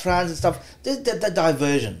stories about trans and stuff, they're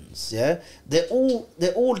diversions. Yeah, they're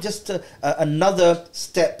all just another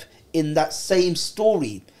step in that same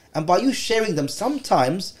story. And by you sharing them,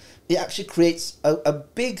 sometimes it actually creates a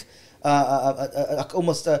big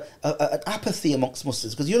almost an apathy amongst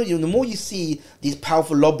Muslims, because the more you see these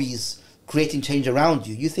powerful lobbies creating change around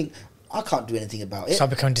you, you think I can't do anything about it. Start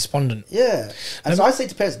becoming despondent. Yeah. And so I say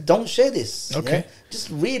to parents, don't share this. Okay. Yeah? Just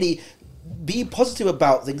really be positive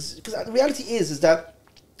about things. Because the reality is that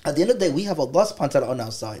at the end of the day, we have Allah subhanahu wa ta'ala on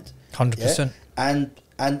our side. 100%. Yeah?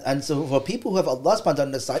 And so for people who have Allah subhanahu wa ta'ala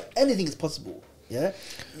on their side, anything is possible. Yeah.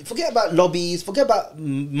 Forget about lobbies, forget about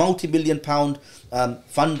multi-million pound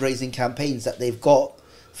fundraising campaigns that they've got.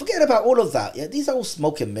 Forget about all of that. Yeah, these are all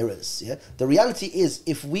smoke and mirrors. Yeah, the reality is,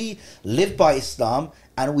 if we live by Islam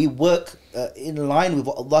and we work in line with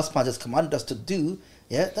what Allah subhanahu wa ta'ala has commanded us to do,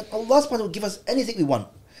 yeah, then Allah subhanahu wa ta'ala will give us anything we want.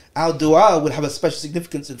 Our dua will have a special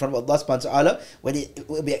significance in front of Allah subhanahu wa ta'ala when it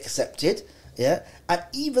will be accepted. Yeah, and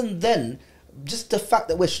even then, just the fact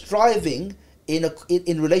that we're striving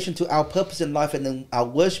in relation to our purpose in life and then our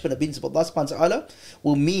worship and obedience of Allah subhanahu wa ta'ala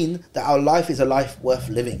will mean that our life is a life worth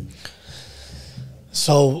living.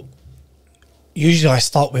 So, usually I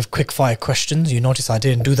start with quick fire questions. You notice I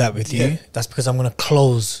didn't do that with you. Yeah. That's because I'm going to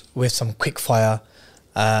close with some quick fire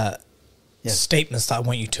statements that I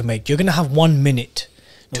want you to make. You're going to have 1 minute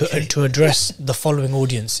to address the following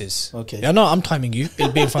audiences. Okay. Yeah, no, I'm timing you.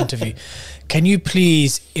 It'll be in front of you. Can you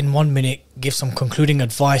please, in 1 minute, give some concluding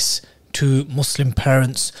advice to Muslim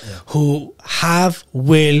parents who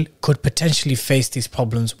could potentially face these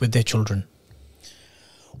problems with their children?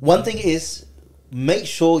 One thing is, make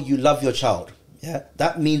sure you love your child. Yeah,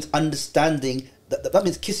 that means understanding. That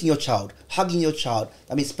means kissing your child, hugging your child.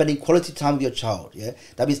 That means spending quality time with your child. Yeah,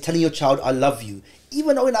 that means telling your child, "I love you."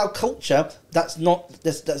 Even though in our culture that's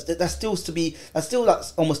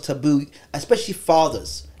almost taboo, especially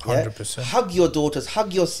fathers. Yeah? 100%. Hug your daughters,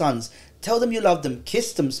 hug your sons. Tell them you love them,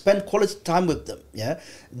 kiss them, spend quality time with them. Yeah,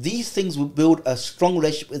 these things will build a strong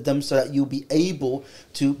relationship with them, so that you'll be able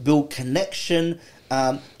to build connection.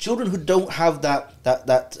 Children who don't have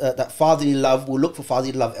that fatherly love will look for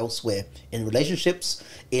fatherly love elsewhere, in relationships,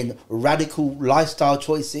 in radical lifestyle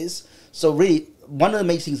choices. So really, one of the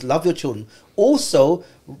main things: love your children. Also,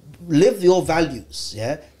 live your values.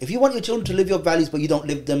 Yeah, if you want your children to live your values but you don't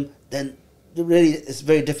live them, then really it's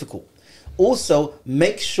very difficult. Also,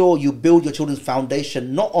 make sure you build your children's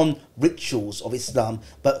foundation not on rituals of Islam,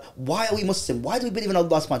 but why are we Muslim? Why do we believe in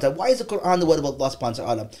Allah subhanahu wa ta'ala? Why is the Quran the word of Allah subhanahu wa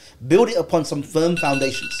ta'ala? Build it upon some firm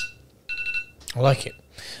foundations. I like it.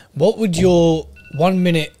 What would your 1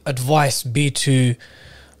 minute advice be to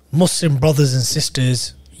Muslim brothers and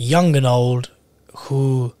sisters, young and old,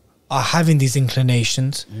 who are having these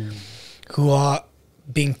inclinations, who are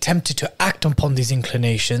being tempted to act upon these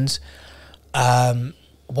inclinations?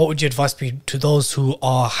 What would your advice be to those who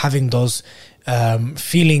are having those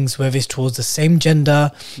feelings, whether it's towards the same gender,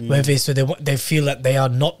 whether it's so they feel that they are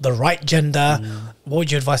not the right gender? What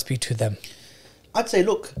would your advice be to them? I'd say,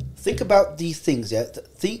 look, think about these things. Yeah,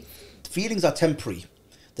 feelings are temporary.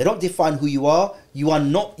 They don't define who you are. You are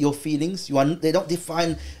not your feelings. They don't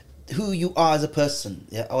define who you are as a person,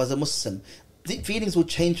 yeah, or as a Muslim. The feelings will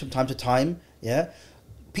change from time to time. Yeah,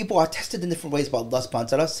 people are tested in different ways by Allah subhanahu wa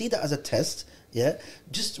ta'ala. See that as a test. Yeah,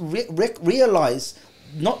 just realize,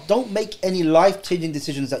 don't make any life-changing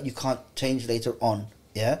decisions that you can't change later on.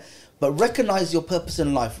 Yeah, but recognize your purpose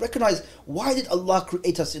in life. Recognize, why did Allah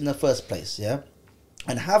create us in the first place? Yeah,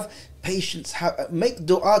 and have patience. Make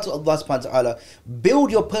dua to Allah subhanahu wa ta'ala.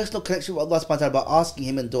 Build your personal connection with Allah subhanahu wa ta'ala by asking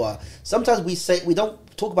Him in dua. Sometimes we don't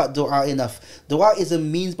talk about dua enough. Dua is a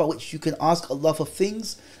means by which you can ask Allah for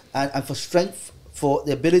things and for strength, for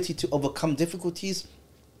the ability to overcome difficulties.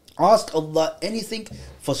 Ask Allah anything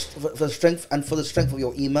for strength and for the strength of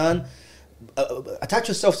your iman. Attach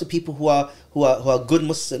yourself to people who are good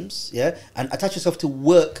Muslims, yeah, and attach yourself to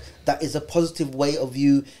work that is a positive way of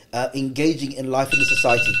you engaging in life in the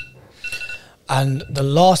society. And the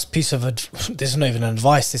last piece of this is not even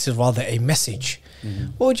advice, this is rather a message.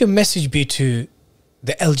 What would your message be to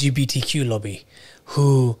the LGBTQ lobby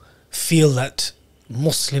who feel that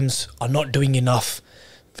Muslims are not doing enough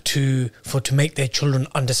to make their children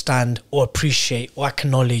understand or appreciate or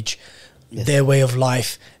acknowledge their way of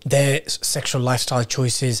life, their sexual lifestyle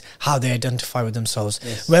choices, how they identify with themselves,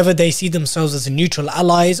 whether they see themselves as neutral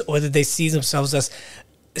allies or whether they see themselves as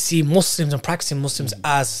Muslims and practicing Muslims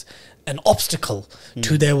as an obstacle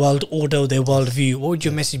to their world order, their world view? What would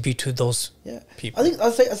your message be to those people? I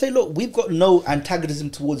say, look, we've got no antagonism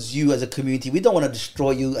towards you as a community. We don't want to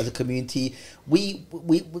destroy you as a community. We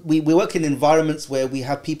work in environments where we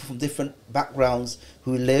have people from different backgrounds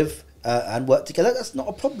who live and work together. That's not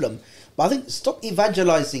a problem. But But I think stop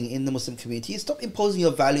evangelizing in the Muslim community, stop imposing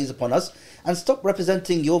your values upon us, and stop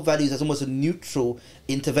representing your values as almost a neutral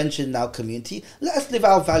intervention in our community. Let us live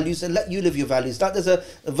our values and let you live your values. Like there's a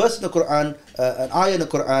verse in the Quran, an ayah in the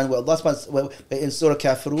Quran where Allah subhanahu in Surah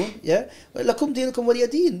Kafirun, yeah, lakum dinukum waliya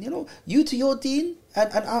din, you know, you to your deen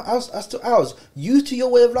and us to ours, you to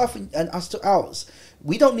your way of life and us to ours.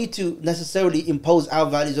 We don't need to necessarily impose our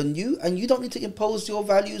values on you, and you don't need to impose your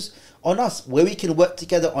values on us. Where we can work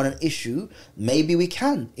together on an issue, maybe we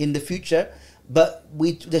can in the future, but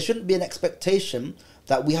there shouldn't be an expectation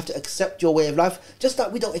that we have to accept your way of life, just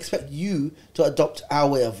like we don't expect you to adopt our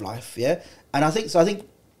way of life. Yeah, and I think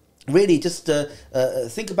really just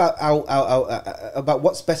think about our about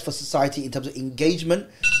what's best for society in terms of engagement,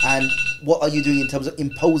 and what are you doing in terms of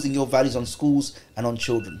imposing your values on schools and on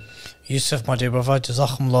children. Yusuf, my dear brother,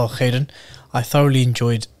 Jazakumullah khairan. I thoroughly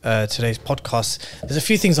enjoyed today's podcast. There's a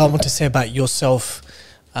few things I want to say about yourself.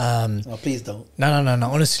 Please don't. No,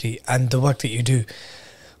 honestly, and the work that you do.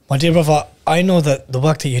 My dear brother, I know that the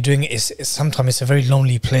work that you're doing is sometimes it's a very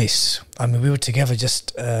lonely place. I mean, we were together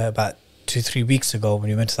just about 2-3 weeks ago when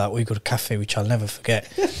we went to that Uyghur cafe, which I'll never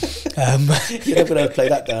forget. You're never going to play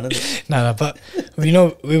that down, is it? No, but you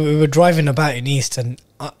know, we were driving about in East, and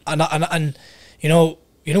you know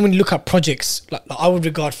when you look at projects, like I would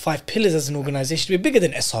regard 5 Pillars as an organisation to be bigger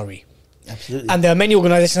than SRE. Absolutely. And there are many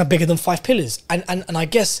organisations that are bigger than 5 Pillars. And I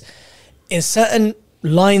guess in certain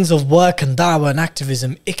lines of work and da'wah and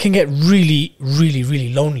activism, it can get really, really,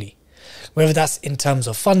 really lonely. Whether that's in terms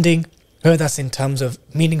of funding, whether that's in terms of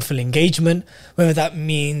meaningful engagement, whether that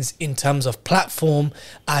means in terms of platform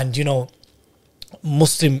and, you know,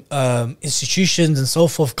 Muslim institutions and so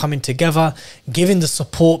forth coming together, giving the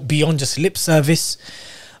support beyond just lip service.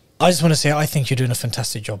 I just want to say I think you're doing a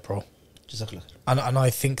fantastic job, bro. And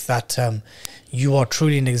I think that you are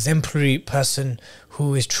truly an exemplary person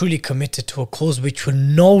who is truly committed to a cause which will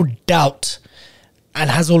no doubt,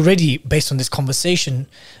 and has already, based on this conversation,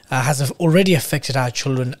 has already affected our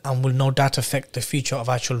children and will no doubt affect the future of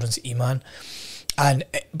our children's iman. And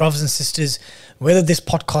brothers and sisters, whether this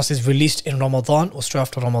podcast is released in Ramadan or straight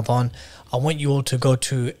after Ramadan, I want you all to go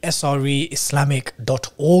to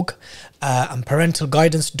sreislamic.org and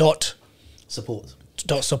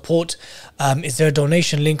parentalguidance.support. Is there a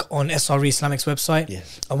donation link on SRE Islamic's website?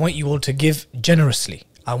 Yes. I want you all to give generously.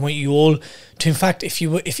 I want you all to, in fact, if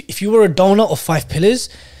you were a donor of 5 Pillars,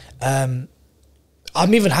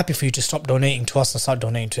 I'm even happy for you to stop donating to us and start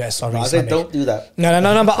donating to SRE Islamic. I said don't do that.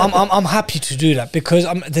 No, but I'm happy to do that, because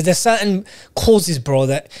there's certain causes, bro,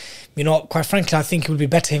 that, you know, quite frankly, I think it would be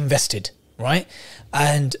better invested, right?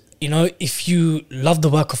 And, you know, if you love the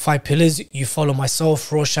work of 5 Pillars, you follow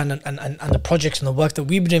myself, Roshan, and the projects and the work that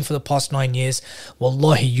we've been doing for the past 9 years,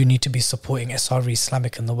 wallahi, you need to be supporting SRE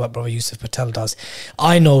Islamic and the work Brother Yusuf Patel does.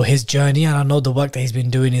 I know his journey, and I know the work that he's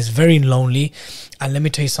been doing is very lonely. And let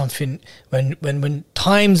me tell you something, when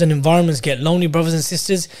times and environments get lonely, brothers and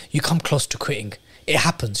sisters, you come close to quitting. It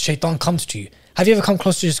happens. Shaitan comes to you. Have you ever come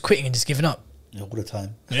close to just quitting and just giving up? All the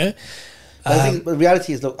time. Yeah. But I think the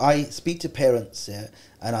reality is, look, I speak to parents, yeah,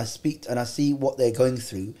 and I see what they're going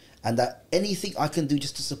through, and that anything I can do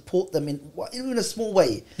just to support them in even a small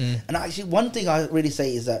way. And actually, one thing I really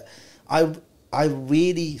say is that I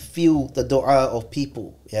really feel the dua of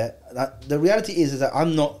people. Yeah, the reality is that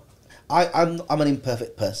I'm an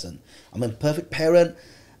imperfect person. I'm an imperfect parent.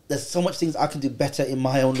 There's so much things I can do better in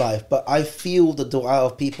my own life, but I feel the dua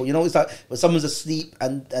of people. You know, it's like when someone's asleep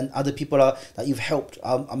and other people that you've helped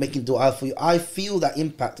are making dua for you. I feel that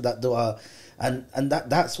impact of that dua, and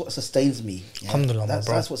that's what sustains me. Yeah? Alhamdulillah,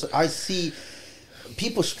 that's what I see.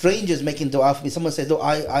 People, strangers, making dua for me. Someone says, "Look,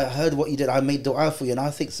 I heard what you did. I made dua for you," and I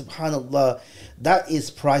think, Subhanallah, that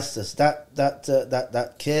is priceless. That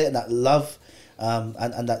care and that love.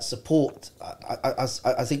 And that support, I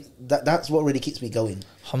think that's what really keeps me going.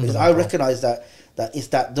 Because I recognise that it's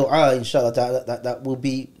that dua, inshallah, that will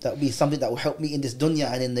be something that will help me in this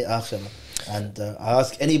dunya and in the akhirah. And I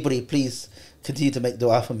ask anybody, please continue to make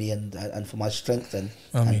dua for me and for my strength and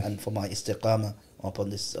for my istiqamah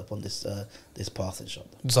upon this path, inshallah.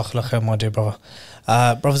 Jazakallah khair, my dear brother.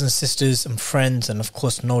 Brothers and sisters and friends, and of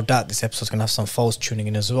course, no doubt this episode's going to have some foes tuning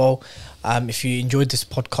in as well. If you enjoyed this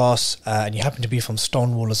podcast and you happen to be from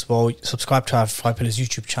Stonewall as well, subscribe to our 5 Pillars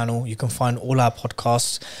YouTube channel. You can find all our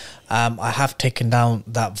podcasts. I have taken down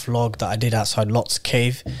that vlog that I did outside Lot's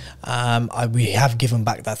Cave. We have given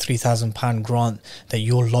back that £3,000 grant that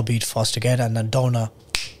you all lobbied for us to get, and a donor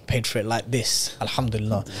paid for it like this,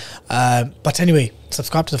 alhamdulillah. But anyway,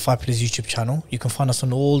 subscribe to the 5 Pillars YouTube channel. You can find us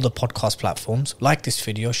on all the podcast platforms. Like this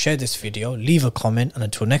video, share this video, leave a comment, and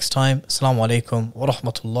until next time, assalamu alaikum wa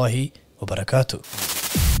rahmatullahi wa barakatuh.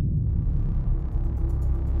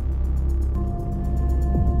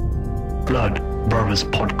 Blood Brothers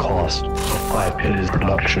podcast, a Five Pillars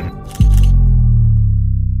production.